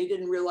war, but they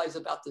didn't realize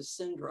about this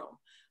syndrome,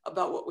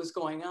 about what was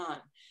going on.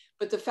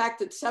 But the fact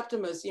that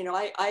Septimus, you know,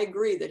 I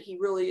agree that he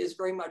really is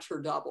very much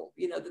her double,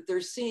 you know, that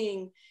they're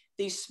seeing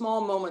these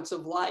small moments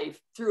of life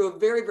through a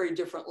very, very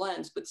different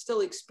lens, but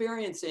still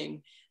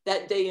experiencing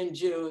that day in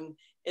June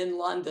in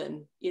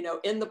London, you know,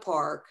 in the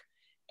park.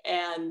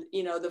 And,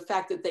 you know, the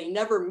fact that they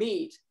never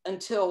meet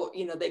until,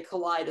 you know, they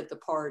collide at the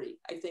party,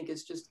 I think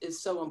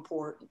is so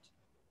important.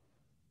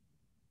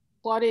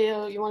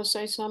 Claudia, you want to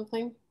say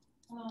something?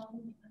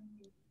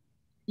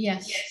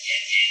 Yes.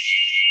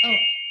 Oh,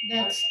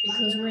 that's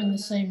because we're in the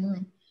same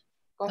room.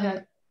 Go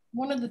ahead.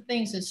 One of the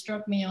things that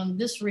struck me on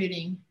this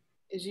reading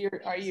is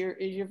your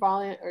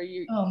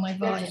volume, oh, my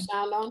volume. Your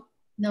sound on?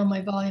 No,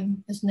 my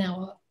volume is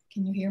now up.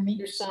 Can you hear me?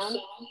 Your sound?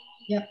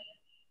 Yep.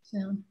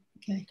 Sound.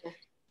 Okay.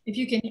 If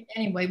you can,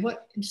 anyway,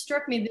 what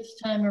struck me this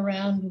time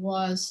around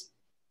was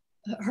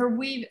her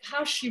weave,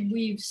 how she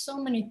weaves so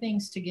many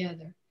things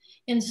together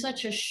in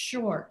such a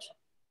short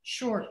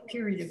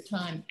period of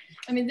time.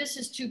 I mean, this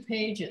is 2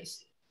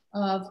 pages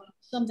of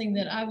something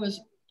that I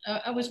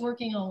was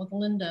working on with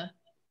Linda.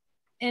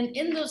 And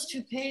in those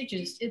 2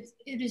 pages, it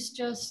is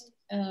just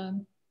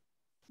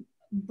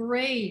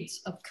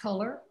braids of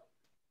color,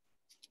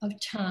 of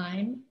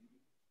time,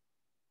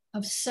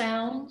 of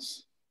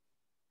sounds,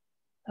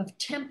 of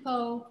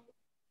tempo,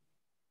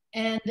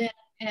 and then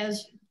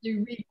as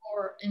you read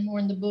more and more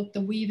in the book,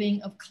 the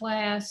weaving of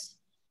class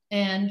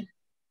and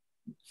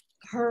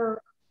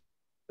her,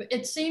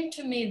 it seemed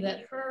to me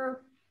that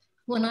her,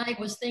 when I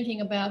was thinking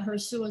about her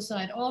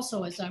suicide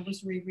also as I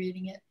was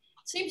rereading it, it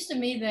seems to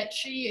me that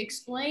she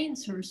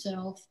explains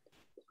herself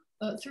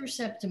through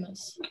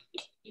Septimus.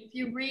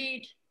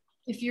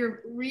 If you're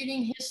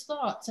reading his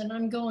thoughts, and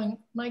I'm going,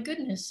 my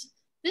goodness,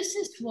 this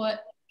is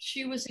what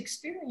she was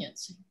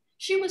experiencing.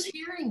 She was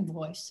hearing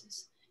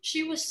voices.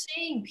 She was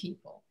seeing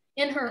people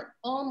in her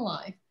own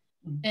life.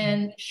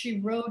 And she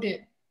wrote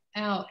it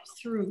out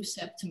through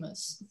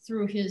Septimus,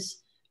 through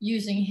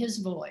using his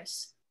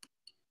voice.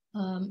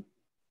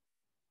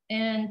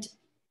 And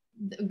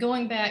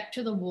going back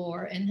to the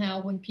war and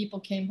how when people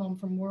came home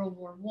from World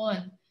War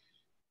I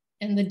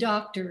and the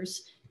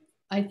doctors,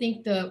 I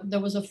think there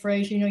was a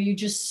phrase, you know, you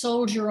just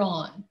soldier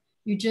on.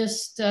 You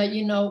just,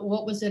 you know,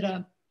 what was it?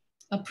 A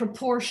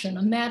proportion,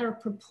 a matter of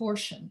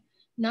proportion,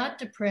 not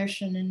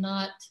depression and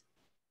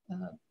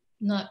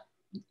not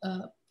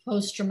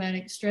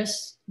post-traumatic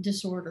stress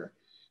disorder,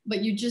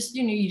 but you just,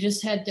 you know, you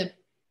just had to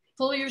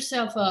pull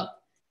yourself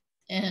up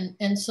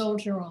and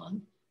soldier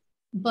on.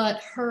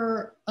 But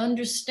her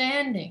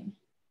understanding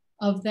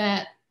of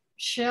that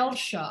shell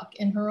shock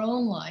in her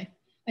own life,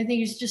 I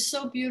think is just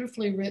so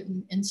beautifully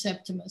written in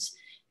Septimus.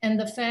 And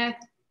the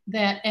fact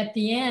that at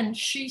the end,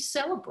 she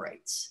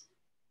celebrates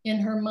in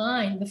her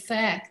mind the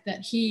fact that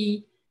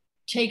he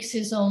takes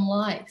his own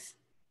life,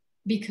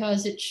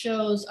 because it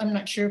shows, I'm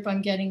not sure if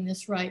I'm getting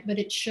this right, but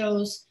it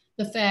shows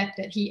the fact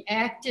that he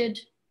acted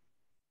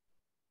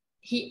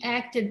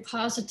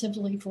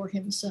positively for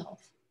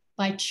himself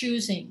by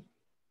choosing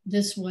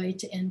this way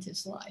to end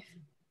his life.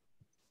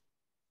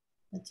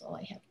 That's all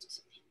I have to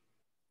say.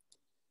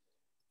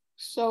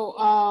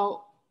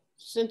 So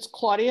since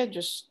Claudia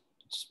just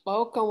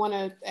spoke, I want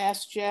to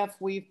ask Jeff,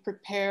 we've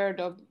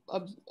prepared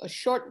a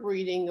short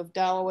reading of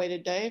Dalloway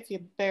today. If you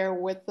bear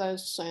with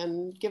us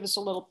and give us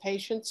a little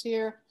patience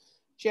here,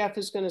 Jeff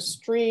is going to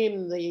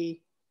stream the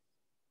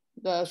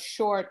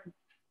short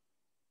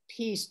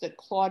piece that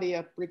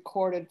Claudia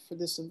recorded for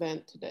this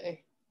event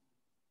today.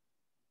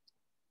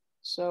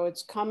 So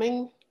it's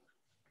coming.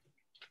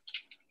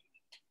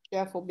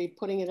 Jeff will be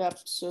putting it up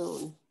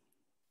soon.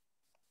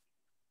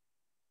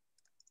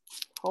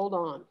 Hold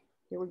on,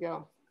 here we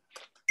go.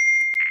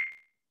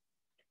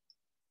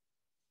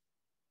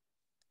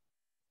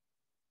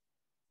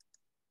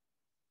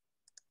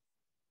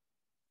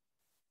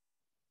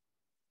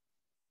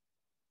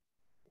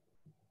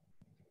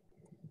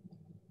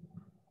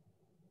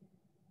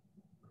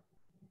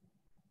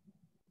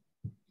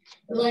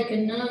 like a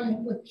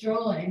nun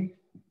withdrawing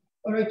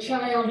or a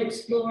child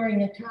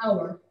exploring a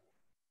tower.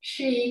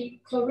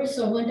 She,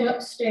 Clarissa, went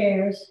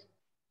upstairs,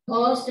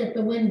 paused at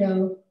the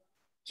window,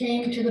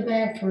 came to the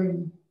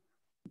bathroom.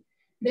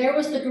 There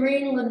was the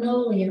green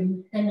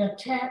linoleum and a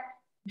tap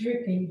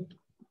dripping.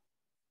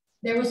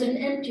 There was an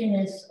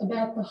emptiness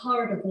about the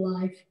heart of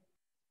life,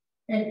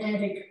 an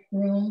attic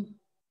room.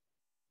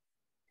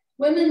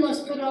 Women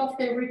must put off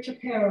their rich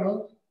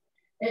apparel.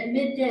 At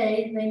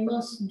midday, they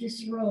must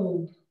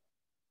disrobe.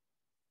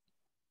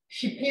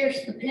 She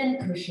pierced the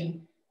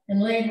pincushion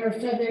and laid her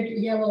feathered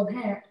yellow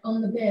hat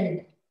on the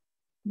bed.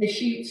 The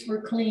sheets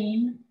were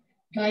clean,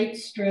 tight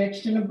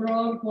stretched in a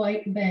broad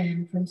white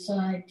band from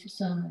side to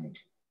side.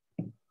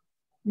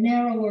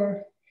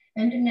 Narrower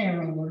and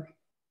narrower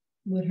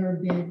would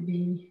her bed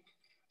be.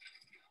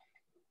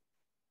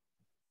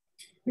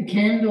 The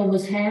candle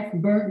was half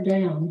burnt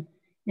down,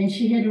 and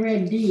she had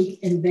read deep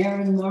in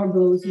Baron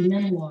Margot's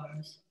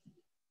memoirs.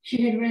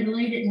 She had read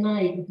late at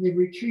night of the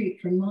retreat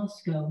from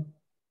Moscow.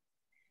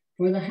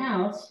 For the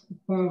House of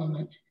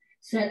Parliament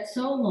sat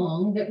so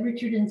long that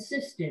Richard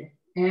insisted,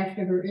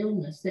 after her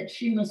illness, that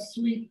she must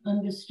sleep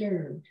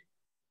undisturbed.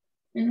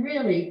 And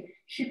really,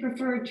 she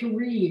preferred to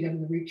read of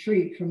the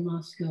retreat from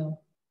Moscow.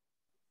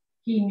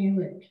 He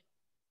knew it.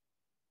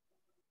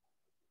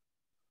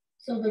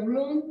 So the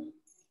room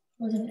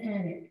was an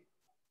attic,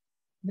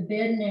 the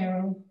bed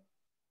narrow,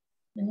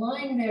 and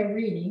lying there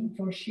reading,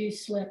 for she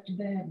slept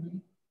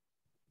badly,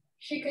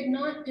 she could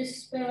not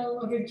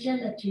dispel a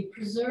virginity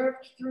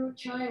preserved through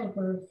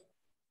childbirth,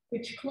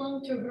 which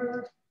clung to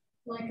her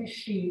like a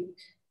sheet.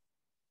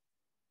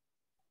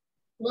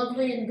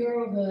 Lovely in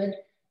girlhood,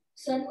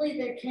 suddenly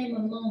there came a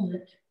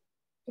moment,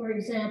 for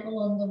example,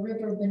 on the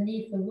river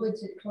beneath the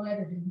woods at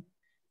Cliverton,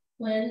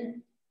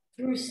 when,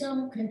 through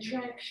some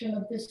contraction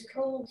of this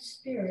cold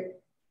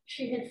spirit,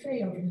 she had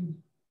failed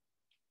him.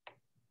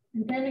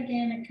 And then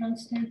again at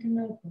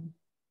Constantinople,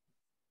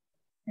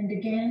 and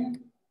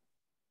again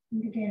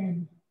and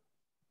again.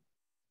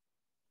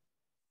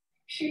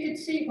 She could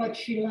see what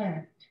she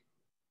lacked.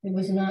 It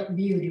was not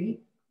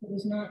beauty, it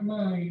was not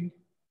mind.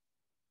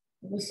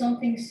 It was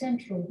something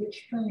central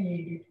which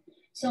permeated,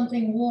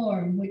 something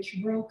warm which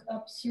broke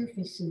up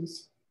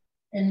surfaces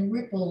and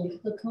rippled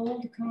the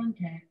cold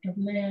contact of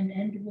man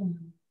and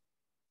woman,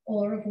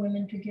 or of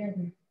women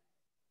together.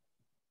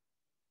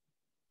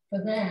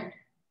 For that,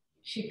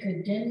 she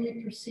could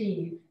dimly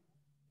perceive.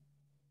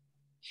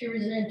 She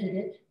resented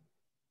it,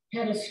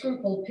 had a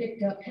scruple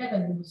picked up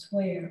heaven knows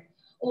where,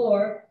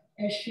 or,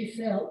 as she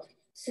felt,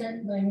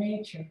 sent by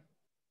nature,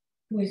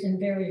 who is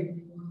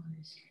invariably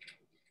wise.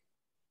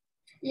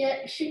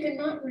 Yet she could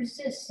not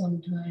resist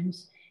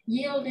sometimes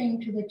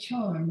yielding to the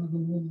charm of a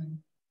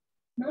woman,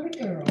 not a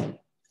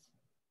girl,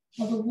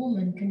 of a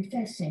woman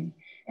confessing,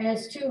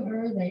 as to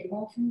her they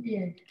often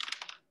did,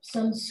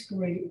 some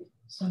scrape,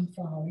 some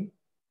folly.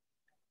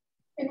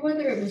 And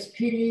whether it was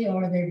pity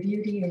or their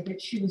beauty or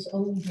that she was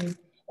older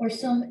or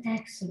some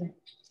accident,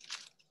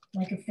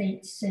 like a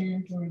faint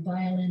scent or a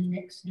violin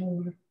next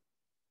door,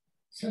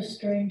 so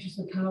strange is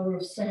the power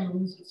of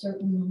sounds at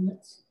certain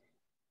moments,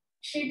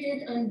 she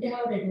did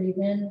undoubtedly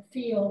then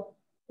feel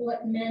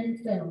what men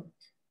felt.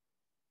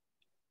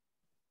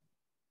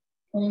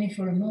 Only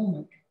for a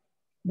moment,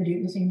 but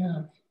it was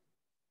enough.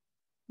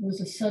 It was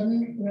a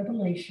sudden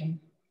revelation,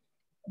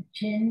 a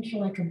tinge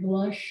like a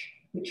blush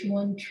which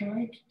one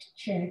tried to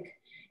check,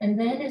 and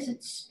then as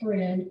it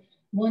spread,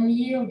 one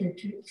yielded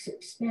to its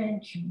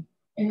expansion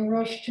and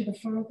rushed to the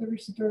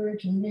farthest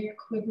verge, and there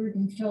quivered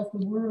and felt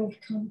the world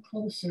come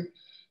closer,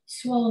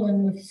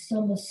 swollen with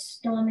some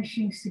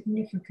astonishing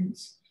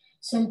significance,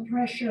 some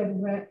pressure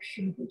of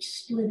rapture which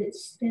split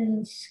its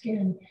thin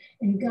skin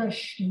and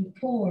gushed and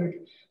poured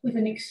with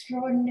an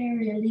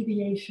extraordinary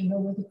alleviation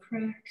over the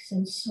cracks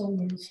and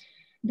sores.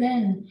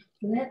 Then,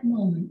 for that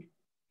moment,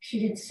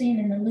 she had seen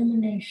an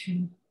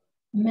illumination,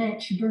 a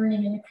match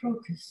burning in a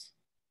crocus,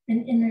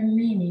 an inner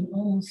meaning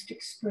almost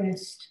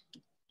expressed.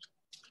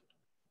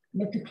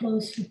 But the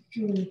close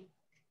withdrew,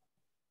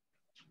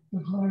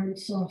 the heart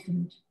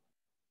softened.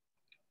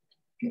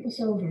 It was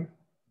over,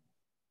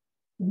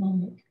 the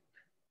moment.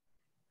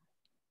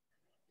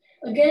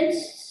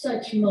 Against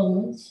such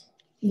moments,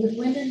 with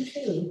women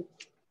too,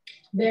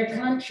 there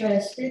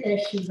contrasted,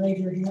 as she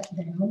laid her hat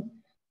down,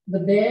 the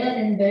bed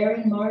in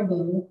Baron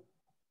Margot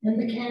and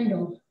the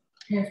candle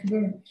half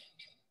burnt.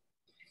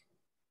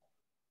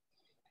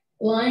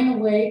 Lying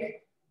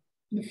awake,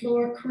 the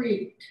floor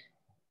creaked.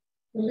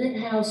 The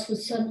lit house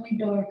was suddenly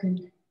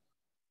darkened,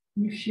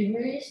 and if she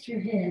raised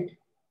her head,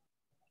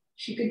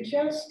 she could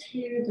just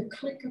hear the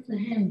click of the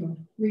handle,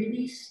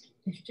 released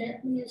as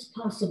gently as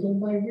possible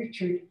by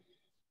Richard,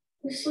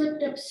 who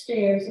slipped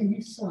upstairs in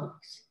his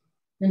socks,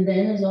 and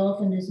then, as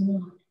often as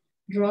not,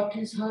 dropped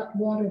his hot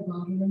water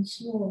bottle and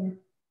swore.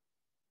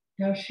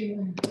 How she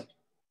laughed.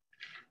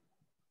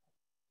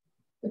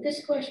 But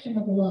this question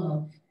of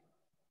love,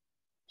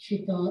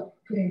 she thought,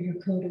 putting her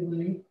coat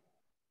away,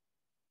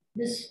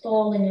 this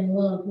falling in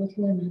love with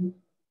women.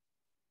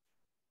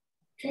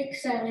 Take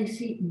Sally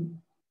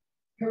Seton,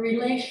 her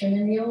relation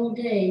in the old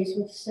days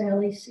with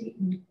Sally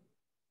Seton.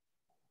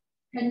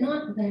 Had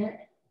not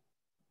that,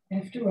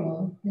 after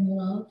all, been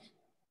love?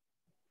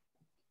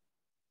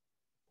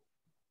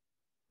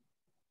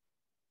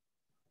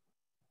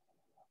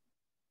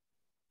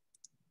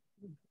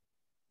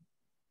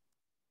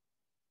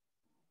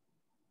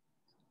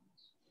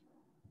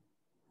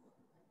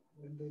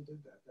 When they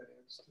did that, that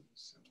adds to the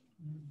sound.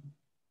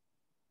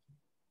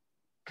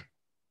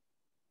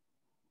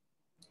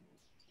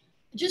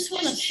 I just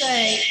want to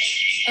say,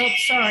 oh,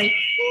 sorry,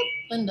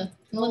 Linda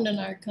and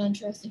I are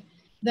contrasting,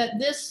 that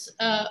this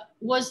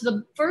was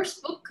the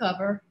first book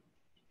cover,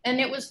 and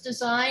it was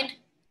designed,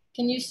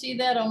 can you see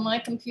that on my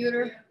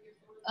computer?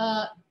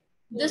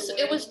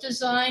 It was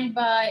designed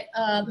by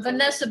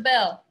Vanessa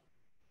Bell,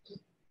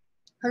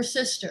 her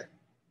sister.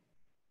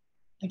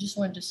 I just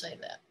wanted to say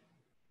that.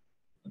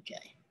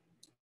 Okay.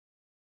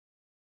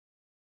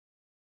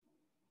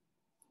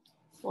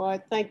 Well, I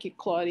thank you,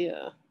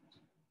 Claudia.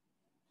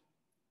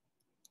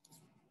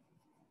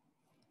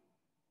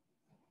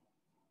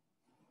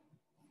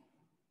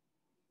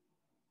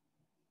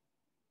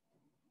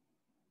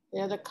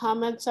 Any other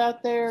comments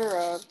out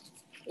there?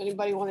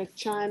 Anybody want to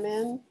chime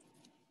in?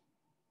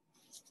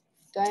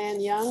 Diane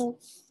Young?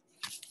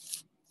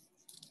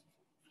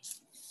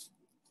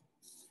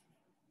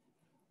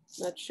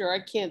 Not sure, I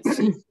can't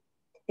see.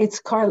 It's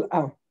Carla.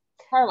 Oh,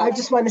 Carla. I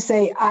just want to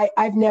say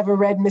I've never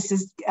read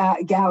Mrs.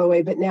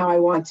 Dalloway, but now I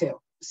want to.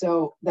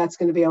 So that's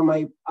going to be on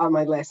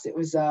my list. It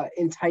was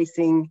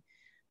enticing.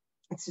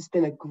 It's just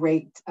been a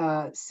great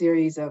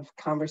series of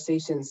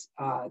conversations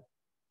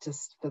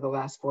just for the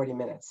last 40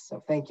 minutes.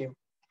 So thank you.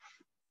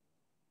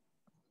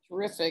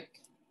 Terrific.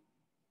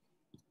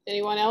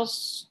 Anyone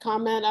else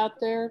comment out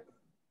there?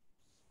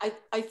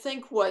 I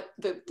think what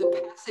the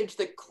passage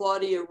that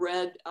Claudia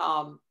read,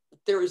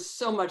 there is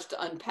so much to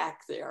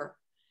unpack there.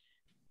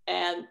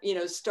 And, you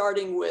know,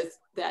 starting with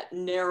that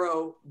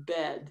narrow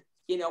bed,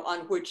 you know,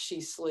 on which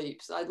she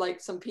sleeps. I'd like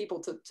some people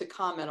to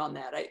comment on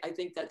that. I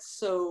think that's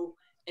so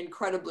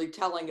incredibly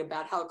telling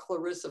about how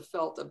Clarissa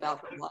felt about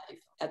her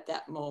life at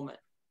that moment.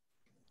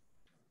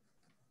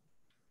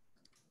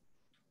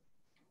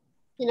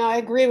 You know, I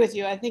agree with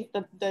you. I think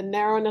the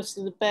narrowness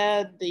of the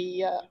bed,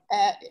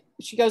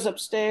 she goes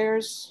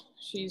upstairs,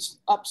 she's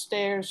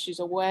upstairs, she's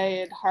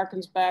away. It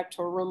harkens back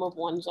to a room of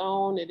one's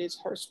own. It is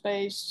her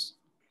space.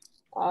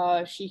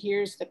 She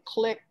hears the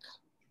click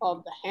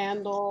of the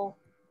handle.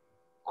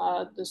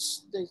 The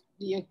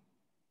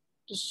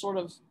sort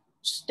of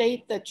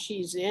state that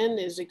she's in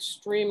is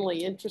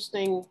extremely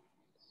interesting.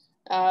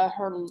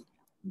 Her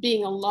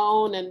being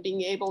alone and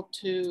being able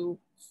to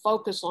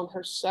focus on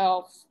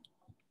herself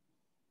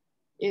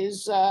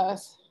is,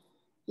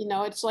 you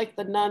know, it's like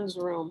the nun's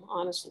room,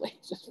 honestly.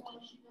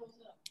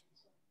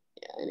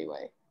 Yeah,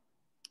 anyway.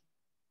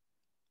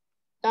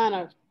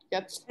 Donna,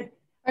 I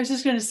was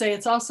just going to say,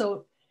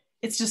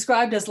 it's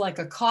described as like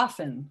a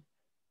coffin,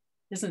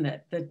 isn't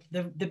it? That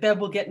the bed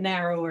will get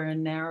narrower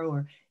and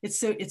narrower. It's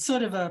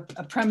sort of a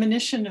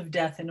premonition of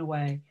death in a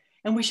way.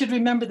 And we should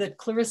remember that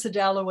Clarissa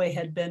Dalloway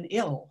had been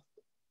ill.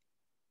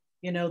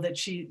 You know, that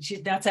she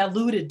that's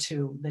alluded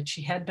to, that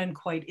she had been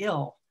quite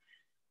ill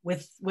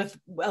with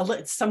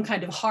some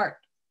kind of heart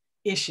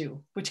issue,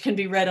 which can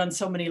be read on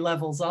so many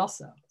levels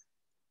also.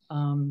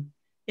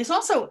 It's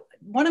also,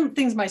 one of the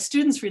things my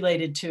students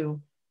related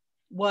to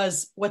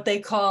was what they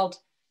called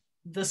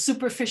the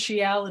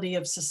superficiality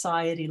of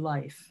society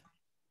life.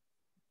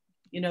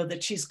 You know,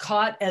 that she's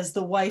caught as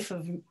the wife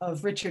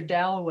of Richard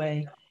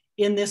Dalloway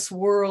in this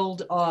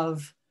world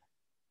of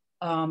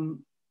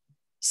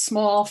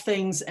small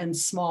things and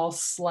small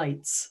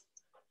slights.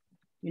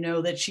 You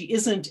know, that she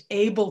isn't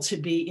able to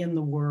be in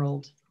the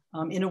world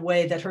in a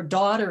way that her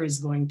daughter is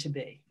going to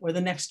be, or the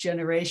next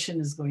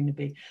generation is going to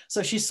be.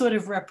 So she sort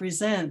of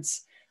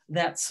represents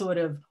that sort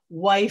of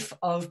wife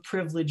of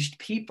privileged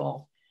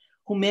people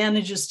who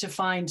manages to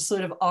find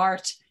sort of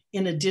art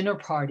in a dinner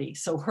party.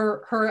 So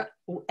her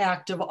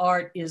act of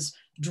art is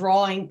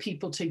drawing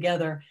people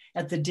together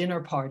at the dinner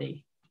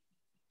party,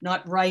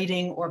 not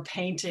writing or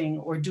painting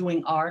or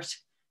doing art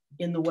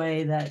in the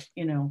way that,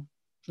 you know,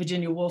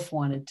 Virginia Woolf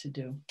wanted to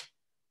do.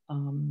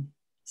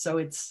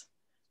 So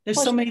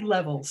there's so many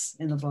levels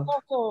in the book.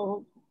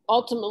 Also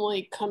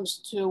ultimately comes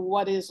to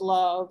what is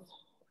love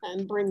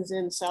and brings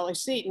in Sally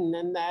Seton,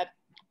 and that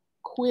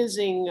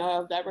quizzing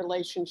of that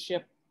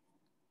relationship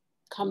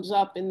comes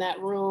up in that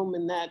room,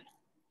 in that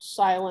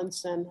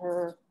silence and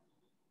her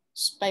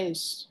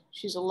space.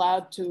 She's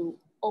allowed to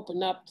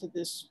open up to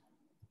this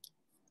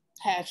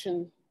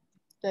passion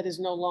that is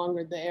no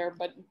longer there,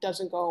 but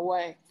doesn't go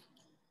away.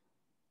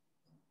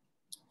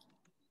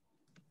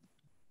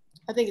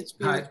 I think it's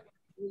beautiful. Hi.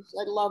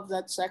 I love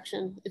that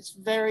section. It's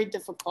very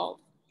difficult.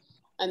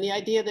 And the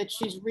idea that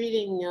she's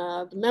reading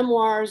the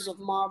memoirs of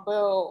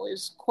Marbeau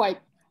is quite,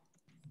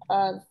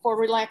 for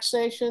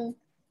relaxation.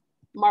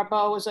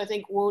 Marbeau was, I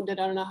think, wounded,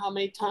 I don't know how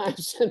many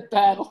times in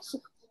battles,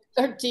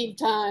 13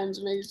 times.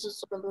 I mean, it's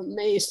just sort of an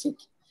amazing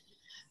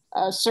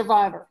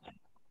survivor.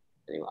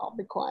 Anyway, I'll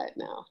be quiet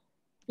now.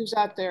 Who's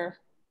out there?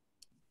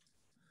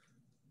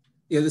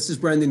 Yeah, this is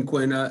Brendan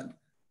Quinn.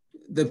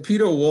 The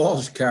Peter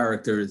Walsh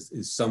character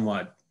is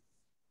somewhat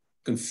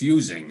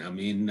confusing. I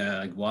mean,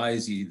 like, why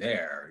is he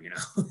there? You know,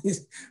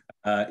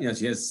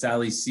 she has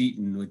Sally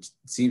Seton, which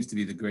seems to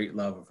be the great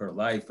love of her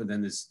life, but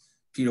then this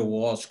Peter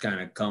Walsh kind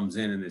of comes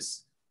in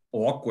this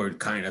awkward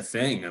kind of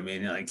thing. I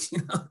mean, like, you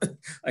know,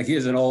 like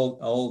here's an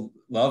old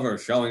lover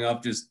showing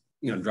up, just,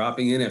 you know,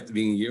 dropping in after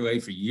being away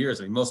for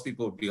years. I mean, most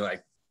people would be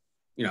like,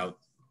 you know,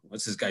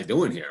 what's this guy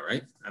doing here,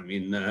 right? I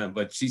mean,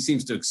 but she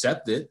seems to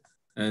accept it,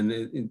 and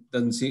it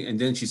doesn't seem. And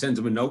then she sends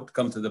him a note to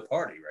come to the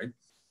party, right?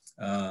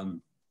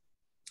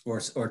 Or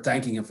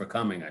thanking him for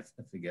coming. I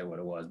forget what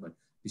it was, but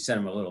he sent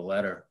him a little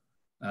letter.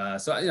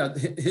 So, you know,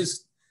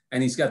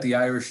 and he's got the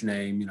Irish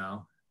name, you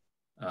know.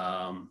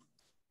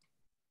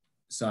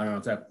 So I don't know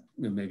if that,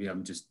 maybe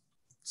I'm just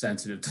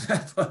sensitive to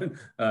that, but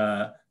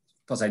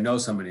plus I know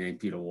somebody named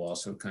Peter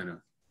Walsh, so it kind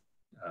of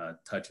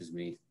touches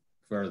me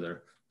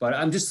further. But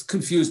I'm just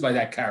confused by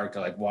that character,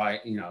 like why,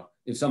 you know,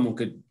 if someone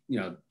could, you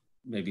know,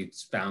 maybe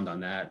expound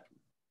on that,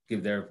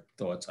 give their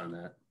thoughts on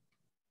that.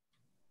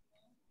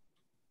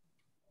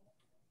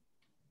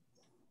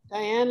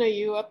 Diane, are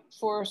you up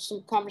for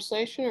some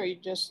conversation, or you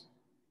just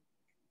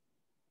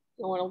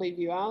don't want to leave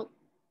you out?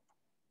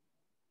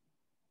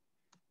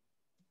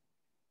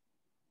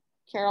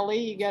 Carol Lee,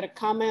 you got a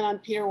comment on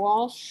Peter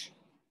Walsh,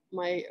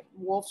 my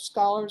Wolf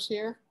scholars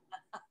here?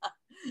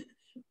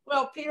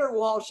 Well, Peter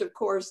Walsh, of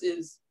course,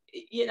 is,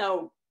 you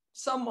know,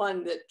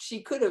 someone that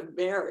she could have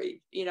married,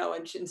 you know,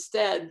 and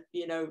instead,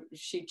 you know,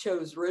 she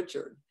chose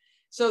Richard.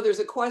 So there's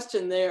a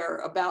question there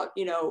about,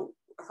 you know,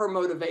 her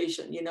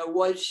motivation. You know,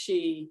 was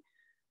she,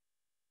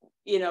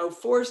 you know,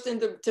 forced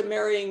into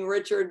marrying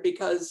Richard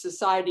because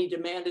society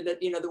demanded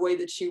it, you know, the way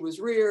that she was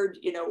reared,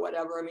 you know,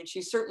 whatever. I mean,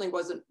 she certainly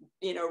wasn't,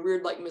 you know,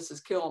 reared like Miss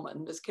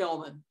Kilman.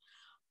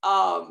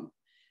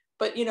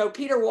 But, you know,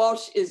 Peter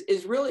Walsh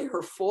is really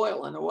her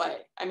foil in a way.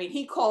 I mean,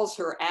 he calls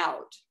her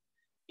out,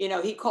 you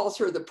know, he calls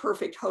her the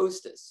perfect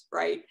hostess,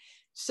 right?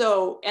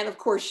 So, and of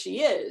course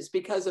she is,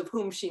 because of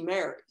whom she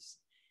marries.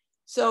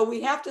 So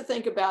we have to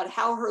think about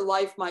how her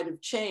life might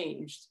have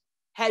changed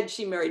had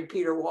she married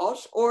Peter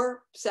Walsh,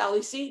 or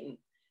Sally Seton,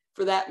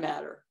 for that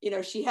matter. You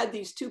know, she had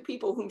these two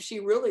people whom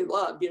she really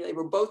loved. You know, they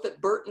were both at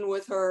Burton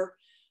with her.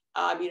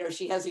 You know,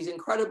 she has these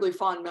incredibly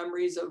fond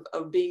memories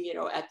of being, you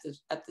know, at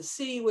the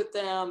sea with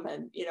them,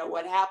 and, you know,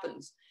 what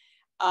happens.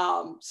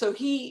 So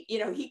he, you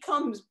know, he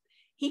comes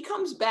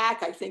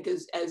back, I think,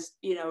 as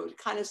you know,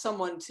 kind of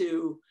someone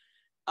to,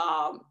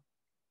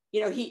 you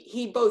know,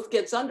 he both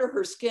gets under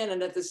her skin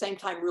and at the same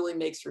time really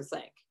makes her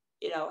think.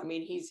 You know, I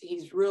mean,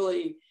 he's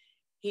really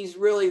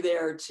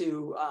there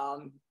to,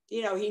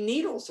 you know, he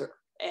needles her,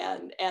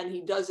 and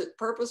he does it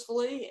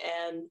purposefully,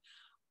 and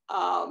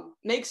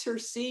makes her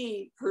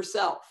see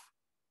herself,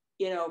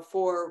 you know,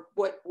 for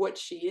what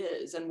she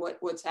is and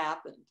what's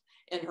happened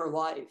in her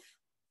life.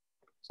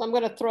 So I'm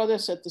going to throw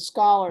this at the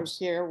scholars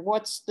here.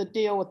 What's the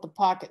deal with the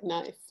pocket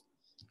knife?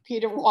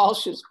 Peter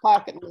Walsh's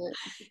pocket knife.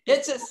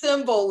 It's a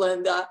symbol,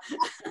 Linda.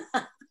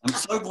 I'm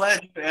so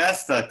glad you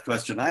asked that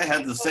question. I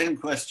had the same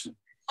question.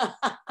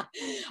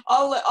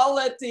 I'll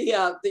let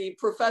the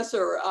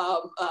professor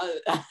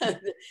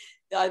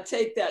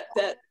take that.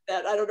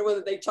 I don't know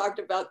whether they talked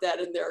about that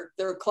in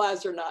their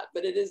class or not,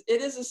 but it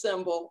is a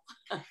symbol.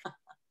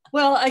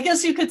 Well, I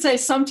guess you could say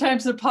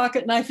sometimes a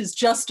pocket knife is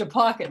just a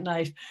pocket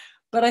knife,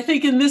 but I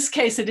think in this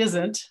case it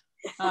isn't.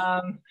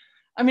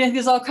 I mean,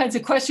 there's all kinds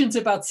of questions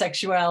about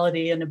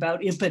sexuality and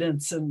about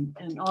impotence and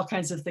all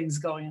kinds of things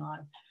going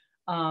on.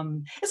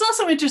 It's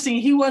also interesting,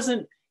 he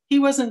wasn't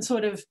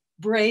sort of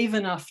brave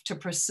enough to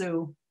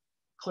pursue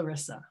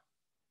Clarissa.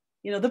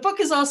 You know, the book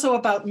is also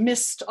about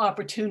missed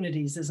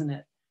opportunities, isn't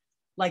it?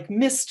 Like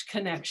missed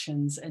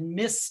connections and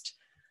missed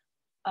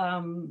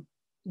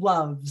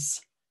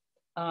loves.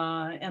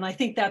 And I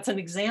think that's an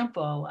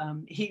example.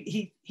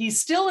 He's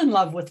still in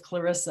love with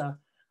Clarissa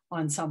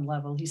on some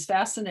level. He's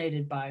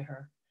fascinated by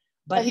her,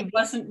 but he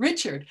wasn't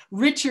Richard.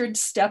 Richard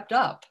stepped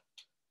up.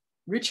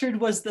 Richard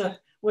was the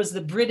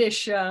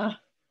British, you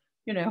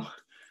know,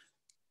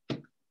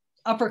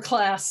 upper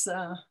class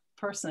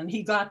person.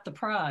 He got the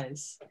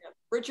prize.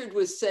 Richard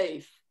was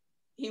safe.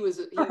 He was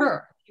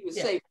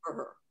safe for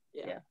her.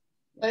 Yeah.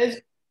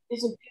 Isn't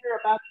Peter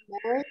about to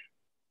marry?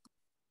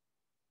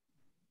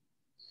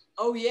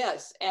 Oh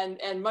yes,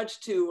 and much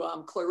to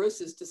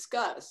Clarissa's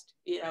disgust,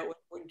 you know,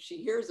 when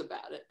she hears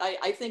about it.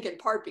 I think in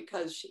part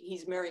because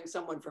he's marrying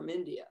someone from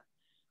India,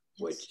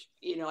 which,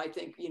 you know, I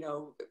think, you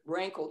know,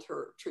 rankled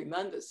her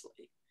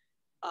tremendously.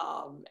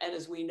 And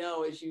as we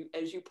know, as you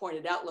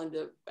pointed out,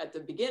 Linda, at the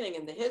beginning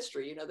in the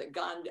history, you know, that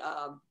Gandhi,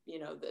 you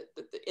know, that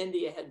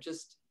India had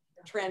just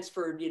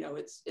transferred, you know,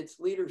 its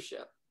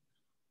leadership.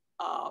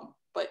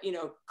 But, you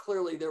know,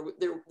 clearly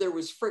there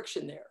was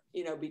friction there,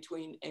 you know,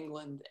 between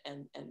England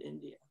and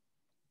India.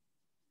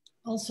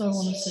 Also, I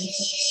want to say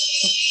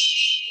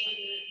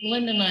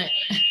something.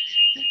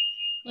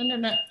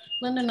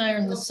 Linda and I are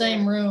in the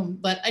same room,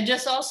 but I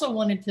just also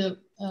wanted to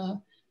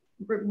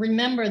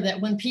remember that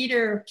when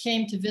Peter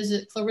came to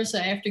visit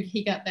Clarissa after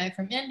he got back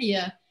from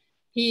India,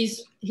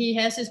 he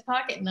has his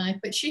pocket knife,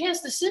 but she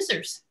has the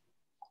scissors.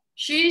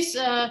 She's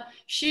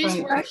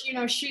Right. you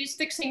know, she's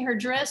fixing her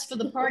dress for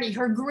the party,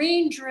 her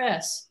green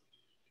dress.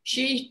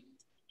 She,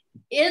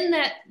 in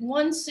that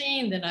one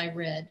scene that I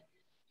read,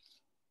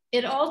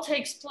 it all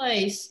takes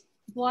place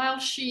while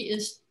she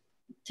is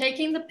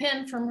taking the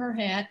pin from her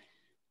hat,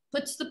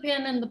 puts the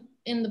pin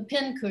in the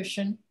pin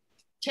cushion,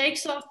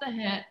 takes off the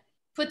hat,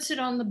 puts it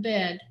on the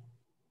bed,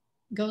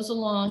 goes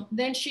along.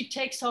 Then she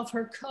takes off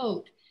her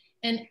coat,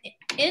 and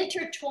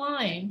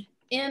intertwined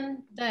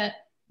in that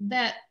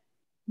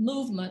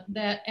movement,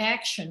 that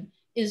action,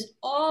 is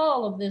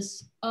all of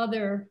this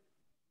other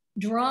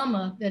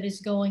drama that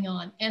is going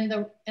on, and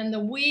the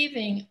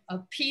weaving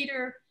of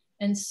Peter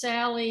and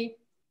Sally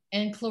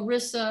and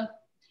Clarissa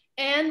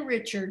and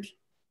Richard.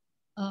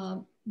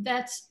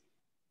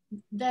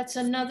 That's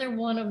another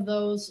one of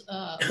those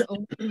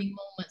opening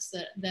moments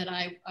that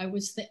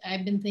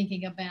I've been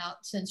thinking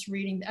about since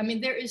reading. I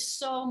mean, there is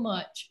so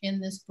much in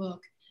this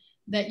book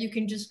that you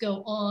can just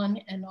go on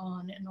and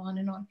on and on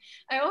and on.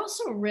 I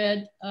also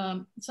read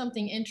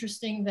something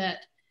interesting,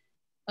 that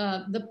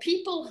the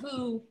people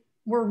who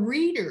were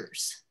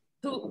readers,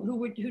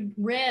 who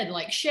read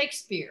like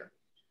Shakespeare,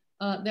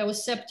 there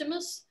was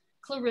Septimus,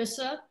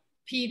 Clarissa,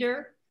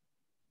 Peter,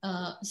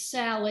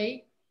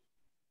 Sally,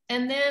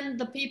 and then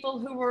the people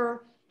who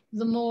were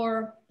the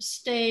more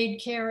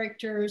staid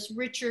characters,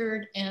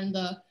 Richard, and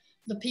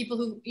the people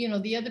who, you know,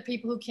 the other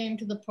people who came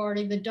to the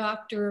party, the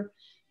doctor.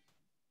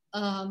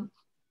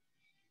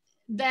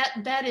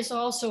 That is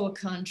also a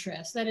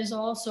contrast. That is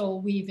also a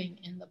weaving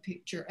in the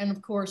picture. And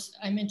of course,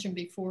 I mentioned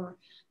before,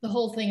 the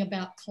whole thing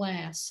about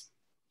class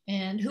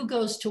and who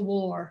goes to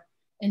war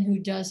and who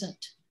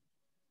doesn't.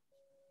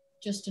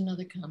 Just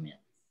another comment.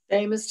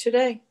 Same as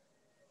today.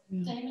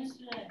 Same as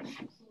today.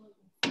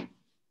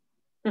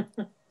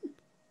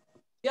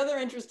 The other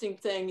interesting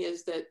thing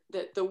is that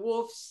the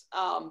Woolfs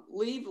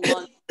leave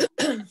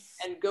London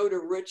and go to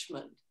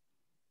Richmond,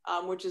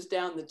 which is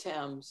down the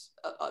Thames,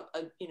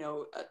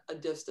 a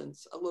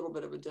distance, a little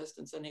bit of a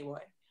distance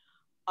anyway.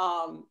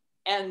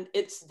 And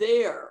it's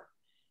there,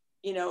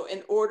 you know,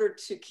 in order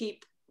to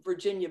keep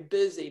Virginia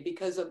busy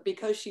because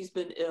she's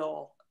been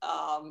ill,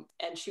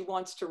 and she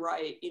wants to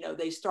write. You know,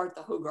 they start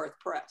the Hogarth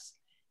Press,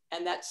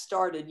 and that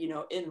started, you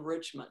know, in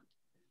Richmond.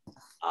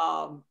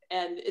 And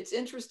it's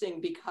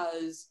interesting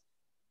because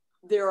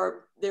there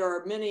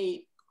are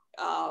many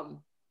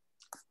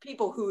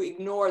people who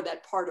ignore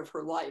that part of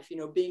her life, you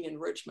know, being in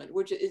Richmond,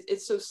 which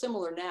it's so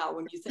similar now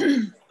when you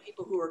think of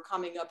people who are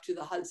coming up to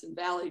the Hudson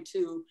Valley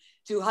to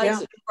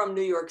Hudson from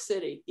New York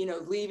City, you know,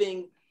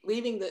 leaving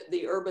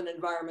the urban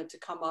environment to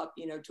come up,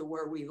 you know, to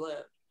where we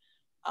live.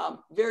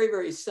 Very,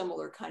 very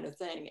similar kind of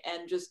thing.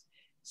 And just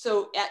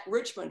so at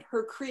Richmond,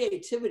 her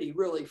creativity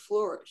really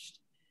flourished.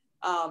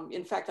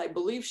 In fact, I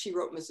believe she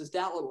wrote Mrs.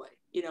 Dalloway,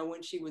 you know,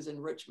 when she was in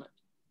Richmond.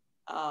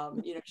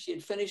 You know, she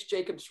had finished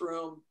Jacob's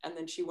Room, and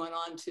then she went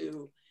on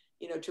to,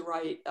 you know, to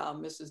write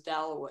Mrs.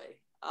 Dalloway.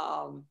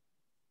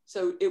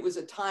 So it was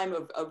a time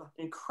of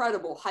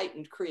incredible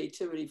heightened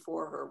creativity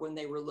for her when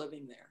they were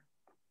living there.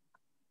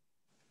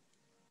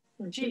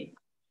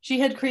 She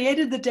had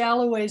created the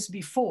Dalloways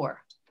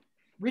before.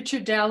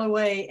 Richard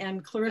Dalloway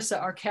and Clarissa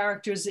are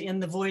characters in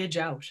The Voyage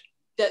Out.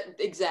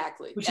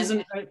 Exactly. Which is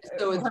so it's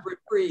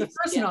the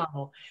first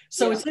novel.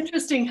 So it's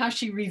interesting how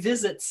she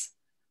revisits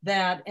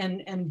that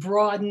and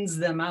broadens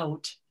them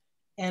out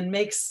and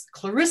makes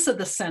Clarissa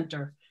the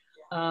center,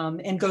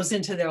 and goes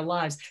into their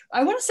lives.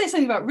 I want to say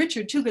something about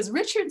Richard too, because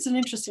Richard's an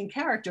interesting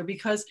character,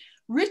 because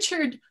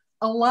Richard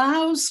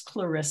allows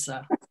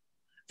Clarissa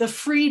the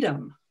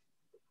freedom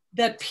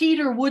that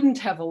Peter wouldn't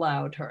have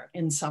allowed her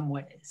in some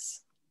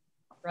ways,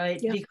 right?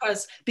 Yeah.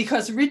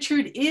 Because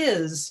Richard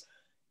is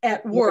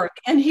at work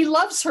and he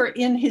loves her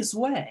in his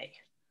way.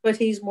 But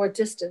he's more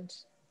distant.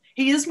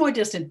 He is more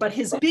distant, but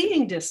his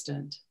being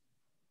distant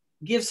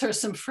gives her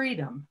some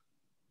freedom.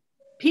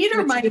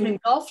 Peter might have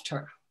engulfed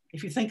her,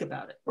 if you think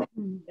about it. Yeah.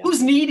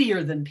 Who's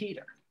needier than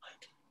Peter?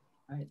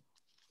 Right?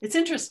 It's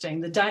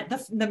interesting,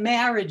 the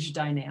marriage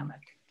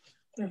dynamic.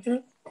 Mm-hmm.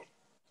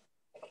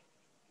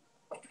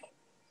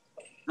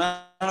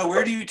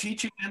 Where do you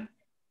teach again?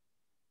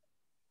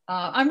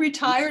 I'm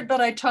retired,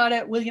 but I taught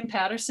at William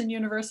Patterson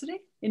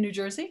University in New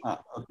Jersey.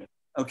 Okay.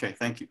 Okay,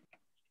 thank you.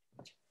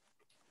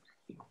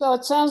 So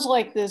it sounds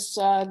like this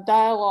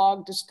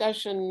dialogue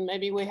discussion,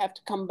 maybe we have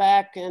to come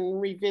back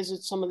and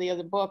revisit some of the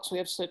other books. We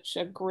have such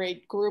a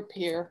great group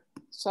here.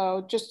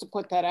 So just to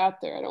put that out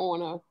there, I don't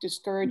want to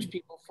discourage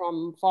people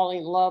from falling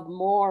in love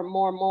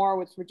more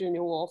with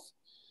Virginia Woolf.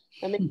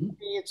 I mean,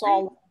 it's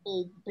all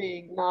a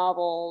big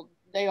novel.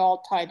 They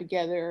all tie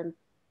together.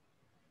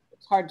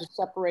 It's hard to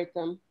separate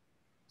them.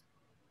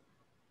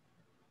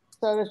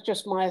 So that's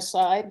just my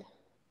side.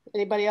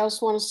 Anybody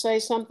else want to say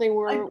something?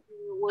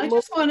 I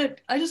just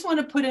want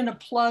to put in a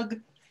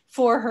plug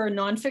for her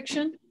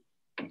nonfiction.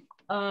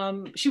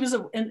 She was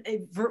a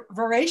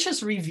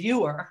voracious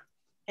reviewer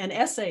and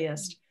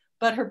essayist,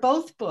 but her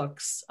both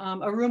books,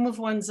 A Room of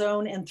One's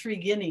Own and 3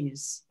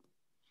 Guineas,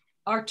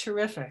 are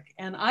terrific.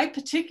 And I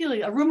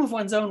particularly, A Room of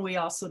One's Own, we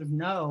all sort of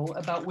know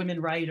about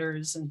women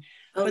writers. And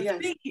but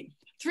yes.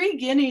 Three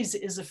Guineas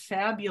is a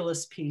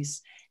fabulous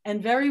piece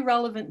and very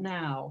relevant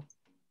now,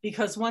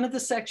 because one of the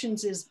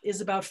sections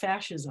is about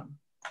fascism.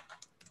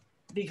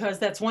 Because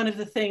that's one of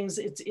the things,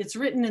 it's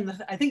written in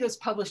the, I think it was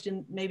published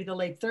in maybe the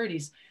late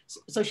 30s.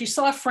 So she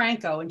saw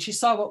Franco and she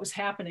saw what was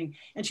happening,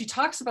 and she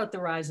talks about the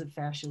rise of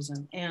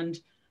fascism, and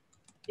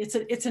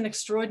it's an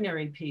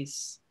extraordinary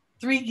piece.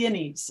 3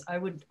 Guineas, I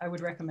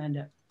would recommend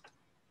it.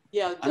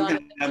 Yeah,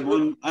 John, I'm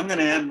going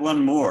to add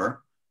one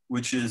more,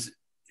 which is,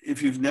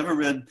 if you've never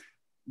read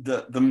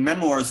the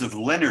memoirs of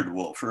Leonard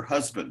Woolf, her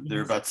husband,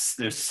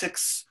 there's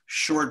 6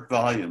 short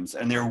volumes,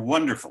 and they're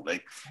wonderful,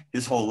 like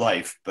his whole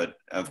life. But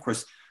of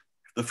course,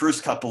 the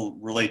first couple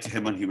relate to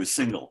him when he was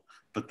single,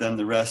 but then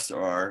the rest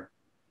are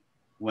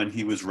when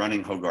he was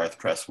running Hogarth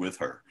Press with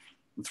her.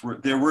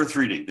 They're worth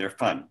reading. They're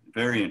fun,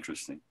 very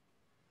interesting.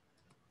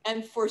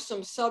 And for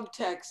some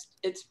subtext,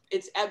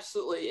 it's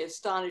absolutely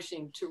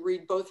astonishing to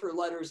read both her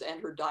letters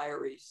and her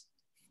diaries.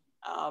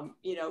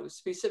 You know,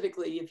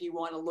 specifically if you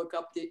want to look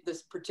up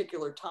this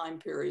particular time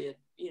period,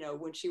 you know,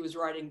 when she was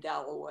writing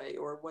Dalloway,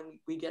 or when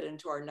we get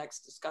into our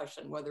next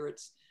discussion, whether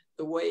it's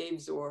the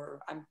waves,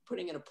 or I'm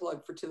putting in a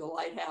plug for To the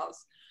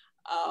Lighthouse.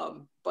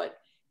 But,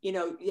 you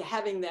know,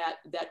 having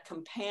that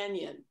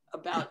companion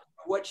about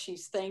what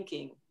she's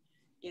thinking,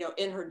 you know,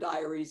 in her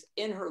diaries,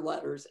 in her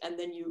letters, and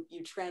then you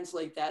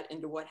translate that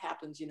into what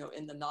happens, you know,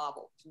 in the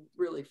novel. It's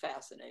really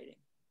fascinating.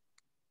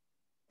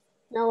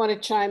 Now I want to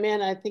chime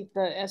in. I think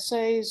the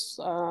essays,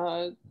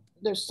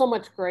 there's so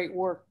much great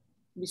work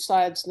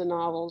besides the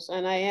novels,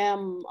 and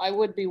I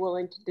would be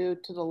willing to do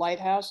To the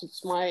Lighthouse.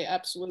 It's my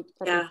absolute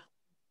preference.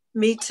 Yeah,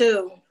 me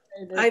too.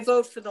 I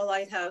vote for the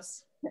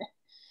Lighthouse.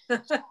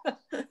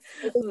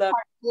 Love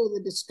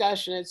the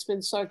discussion. It's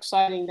been so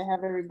exciting to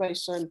have everybody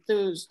so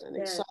enthused and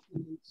excited,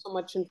 and so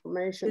much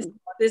information.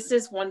 This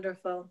is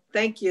wonderful.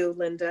 Thank you,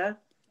 Linda.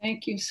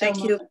 Thank you so much.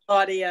 Thank you,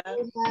 Claudia.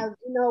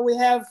 We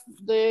have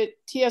the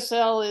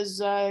TSL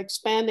is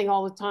expanding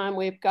all the time.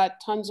 We've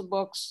got tons of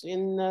books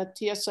in the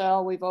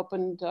TSL. We've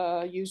opened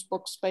used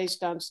book space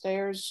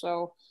downstairs.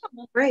 So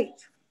great.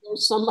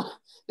 There's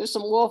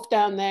some Wolf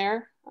down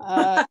there.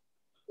 So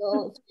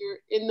if you're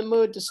in the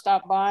mood to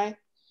stop by.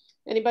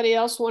 Anybody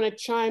else want to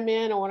chime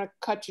in? I want to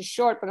cut you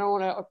short, but I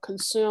don't want to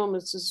consume.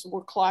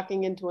 We're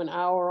clocking into an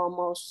hour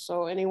almost.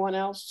 So anyone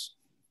else?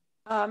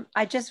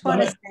 I just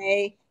want to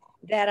say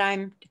that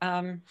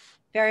I'm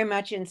very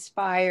much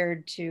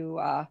inspired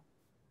to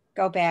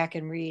go back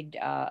and read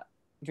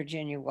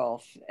Virginia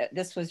Woolf.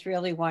 This was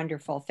really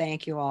wonderful.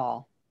 Thank you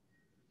all.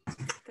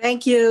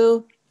 Thank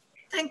you.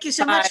 Thank you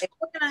so much for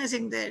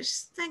organizing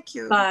this. Thank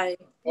you. Bye.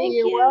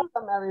 You're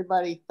welcome,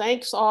 everybody.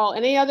 Thanks all.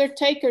 Any other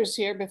takers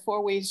here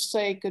before we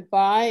say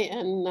goodbye?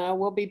 And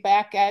we'll be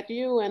back at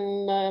you.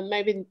 And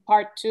maybe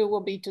part 2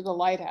 will be To the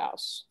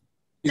Lighthouse.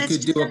 You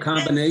could do a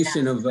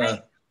combination of...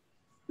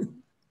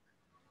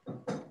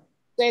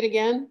 Say it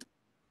again.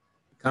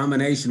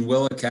 Combination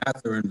Willa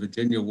Cather and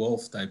Virginia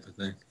Woolf type of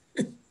thing.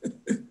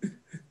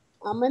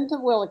 I'm into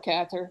Willa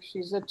Cather.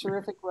 She's a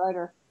terrific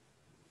writer.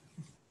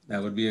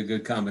 That would be a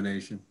good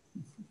combination.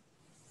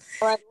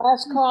 All right,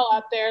 last call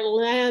out there,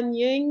 Lan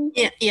Ying.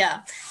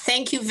 Yeah.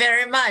 Thank you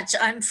very much.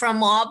 I'm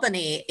from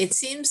Albany. It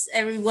seems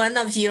every one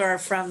of you are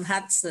from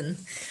Hudson.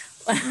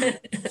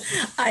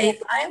 I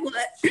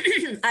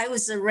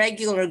was a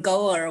regular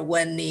goer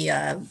when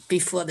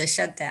before the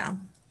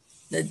shutdown,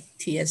 the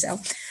TSL,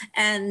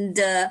 and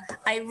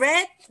I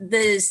read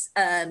this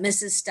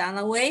Mrs.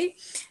 Dalloway.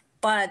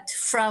 But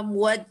from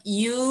what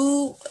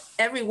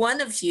every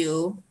one of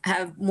you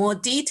have more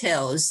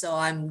details, so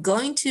I'm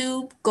going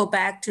to go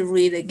back to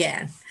read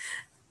again.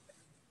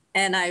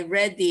 And I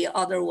read the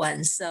other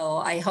ones, so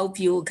I hope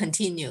you will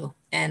continue,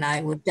 and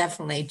I would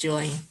definitely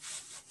join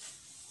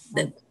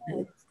the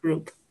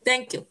group.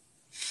 Thank you.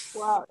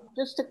 Well,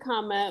 just to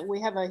comment,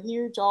 we have a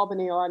huge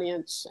Albany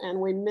audience, and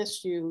we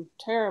miss you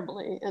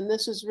terribly. And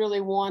this is really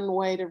one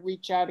way to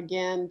reach out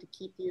again to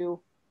keep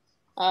you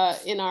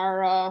in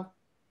our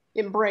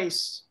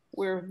embrace.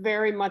 We're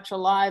very much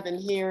alive and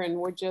here, and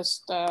we're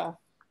just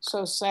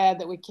so sad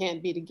that we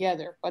can't be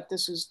together, but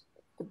this is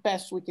the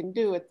best we can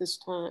do at this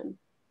time.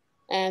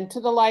 And To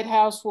the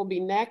Lighthouse will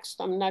be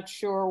next. I'm not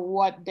sure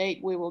what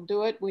date we will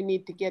do it. We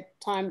need to get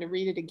time to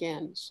read it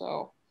again.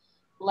 So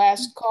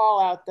last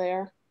call out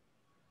there.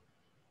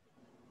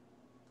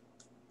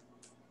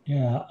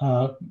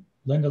 Yeah,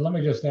 Linda, let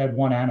me just add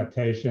one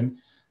annotation.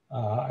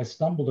 I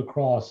stumbled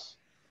across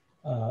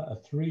a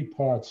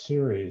 3-part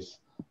series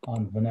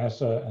on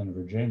Vanessa and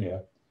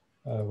Virginia,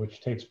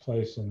 which takes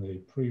place in the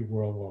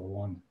pre-World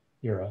War I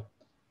era,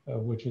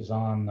 which is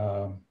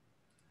on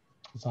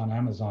it's on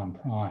Amazon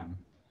Prime.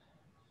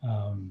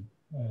 And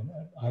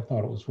I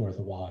thought it was worth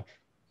a watch.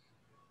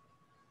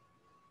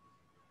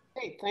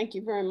 Great, thank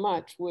you very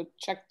much. We'll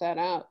check that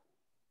out.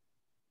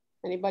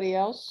 Anybody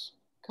else?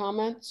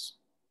 Comments?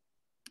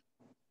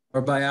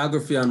 Her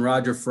biography on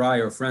Roger Fry,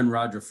 her friend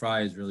Roger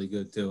Fry, is really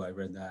good too. I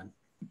read that.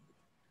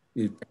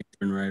 He's a painter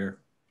and writer.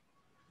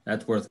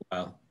 That's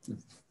worthwhile.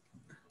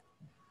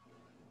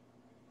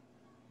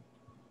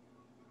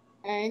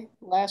 Okay,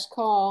 last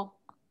call.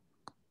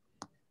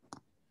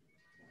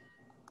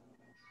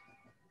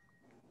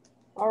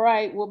 All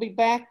right, we'll be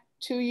back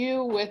to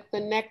you with the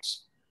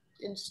next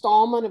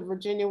installment of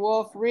Virginia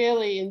Woolf.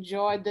 Really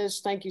enjoyed this.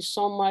 Thank you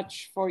so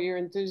much for your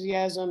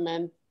enthusiasm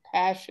and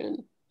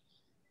passion.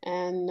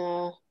 And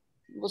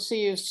we'll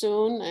see you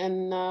soon,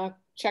 and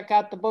check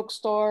out the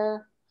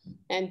bookstore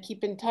and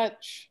keep in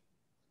touch.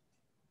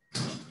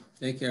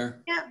 Take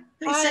care. Yeah,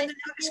 please send a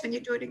notice when you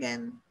do it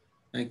again.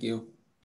 Thank you.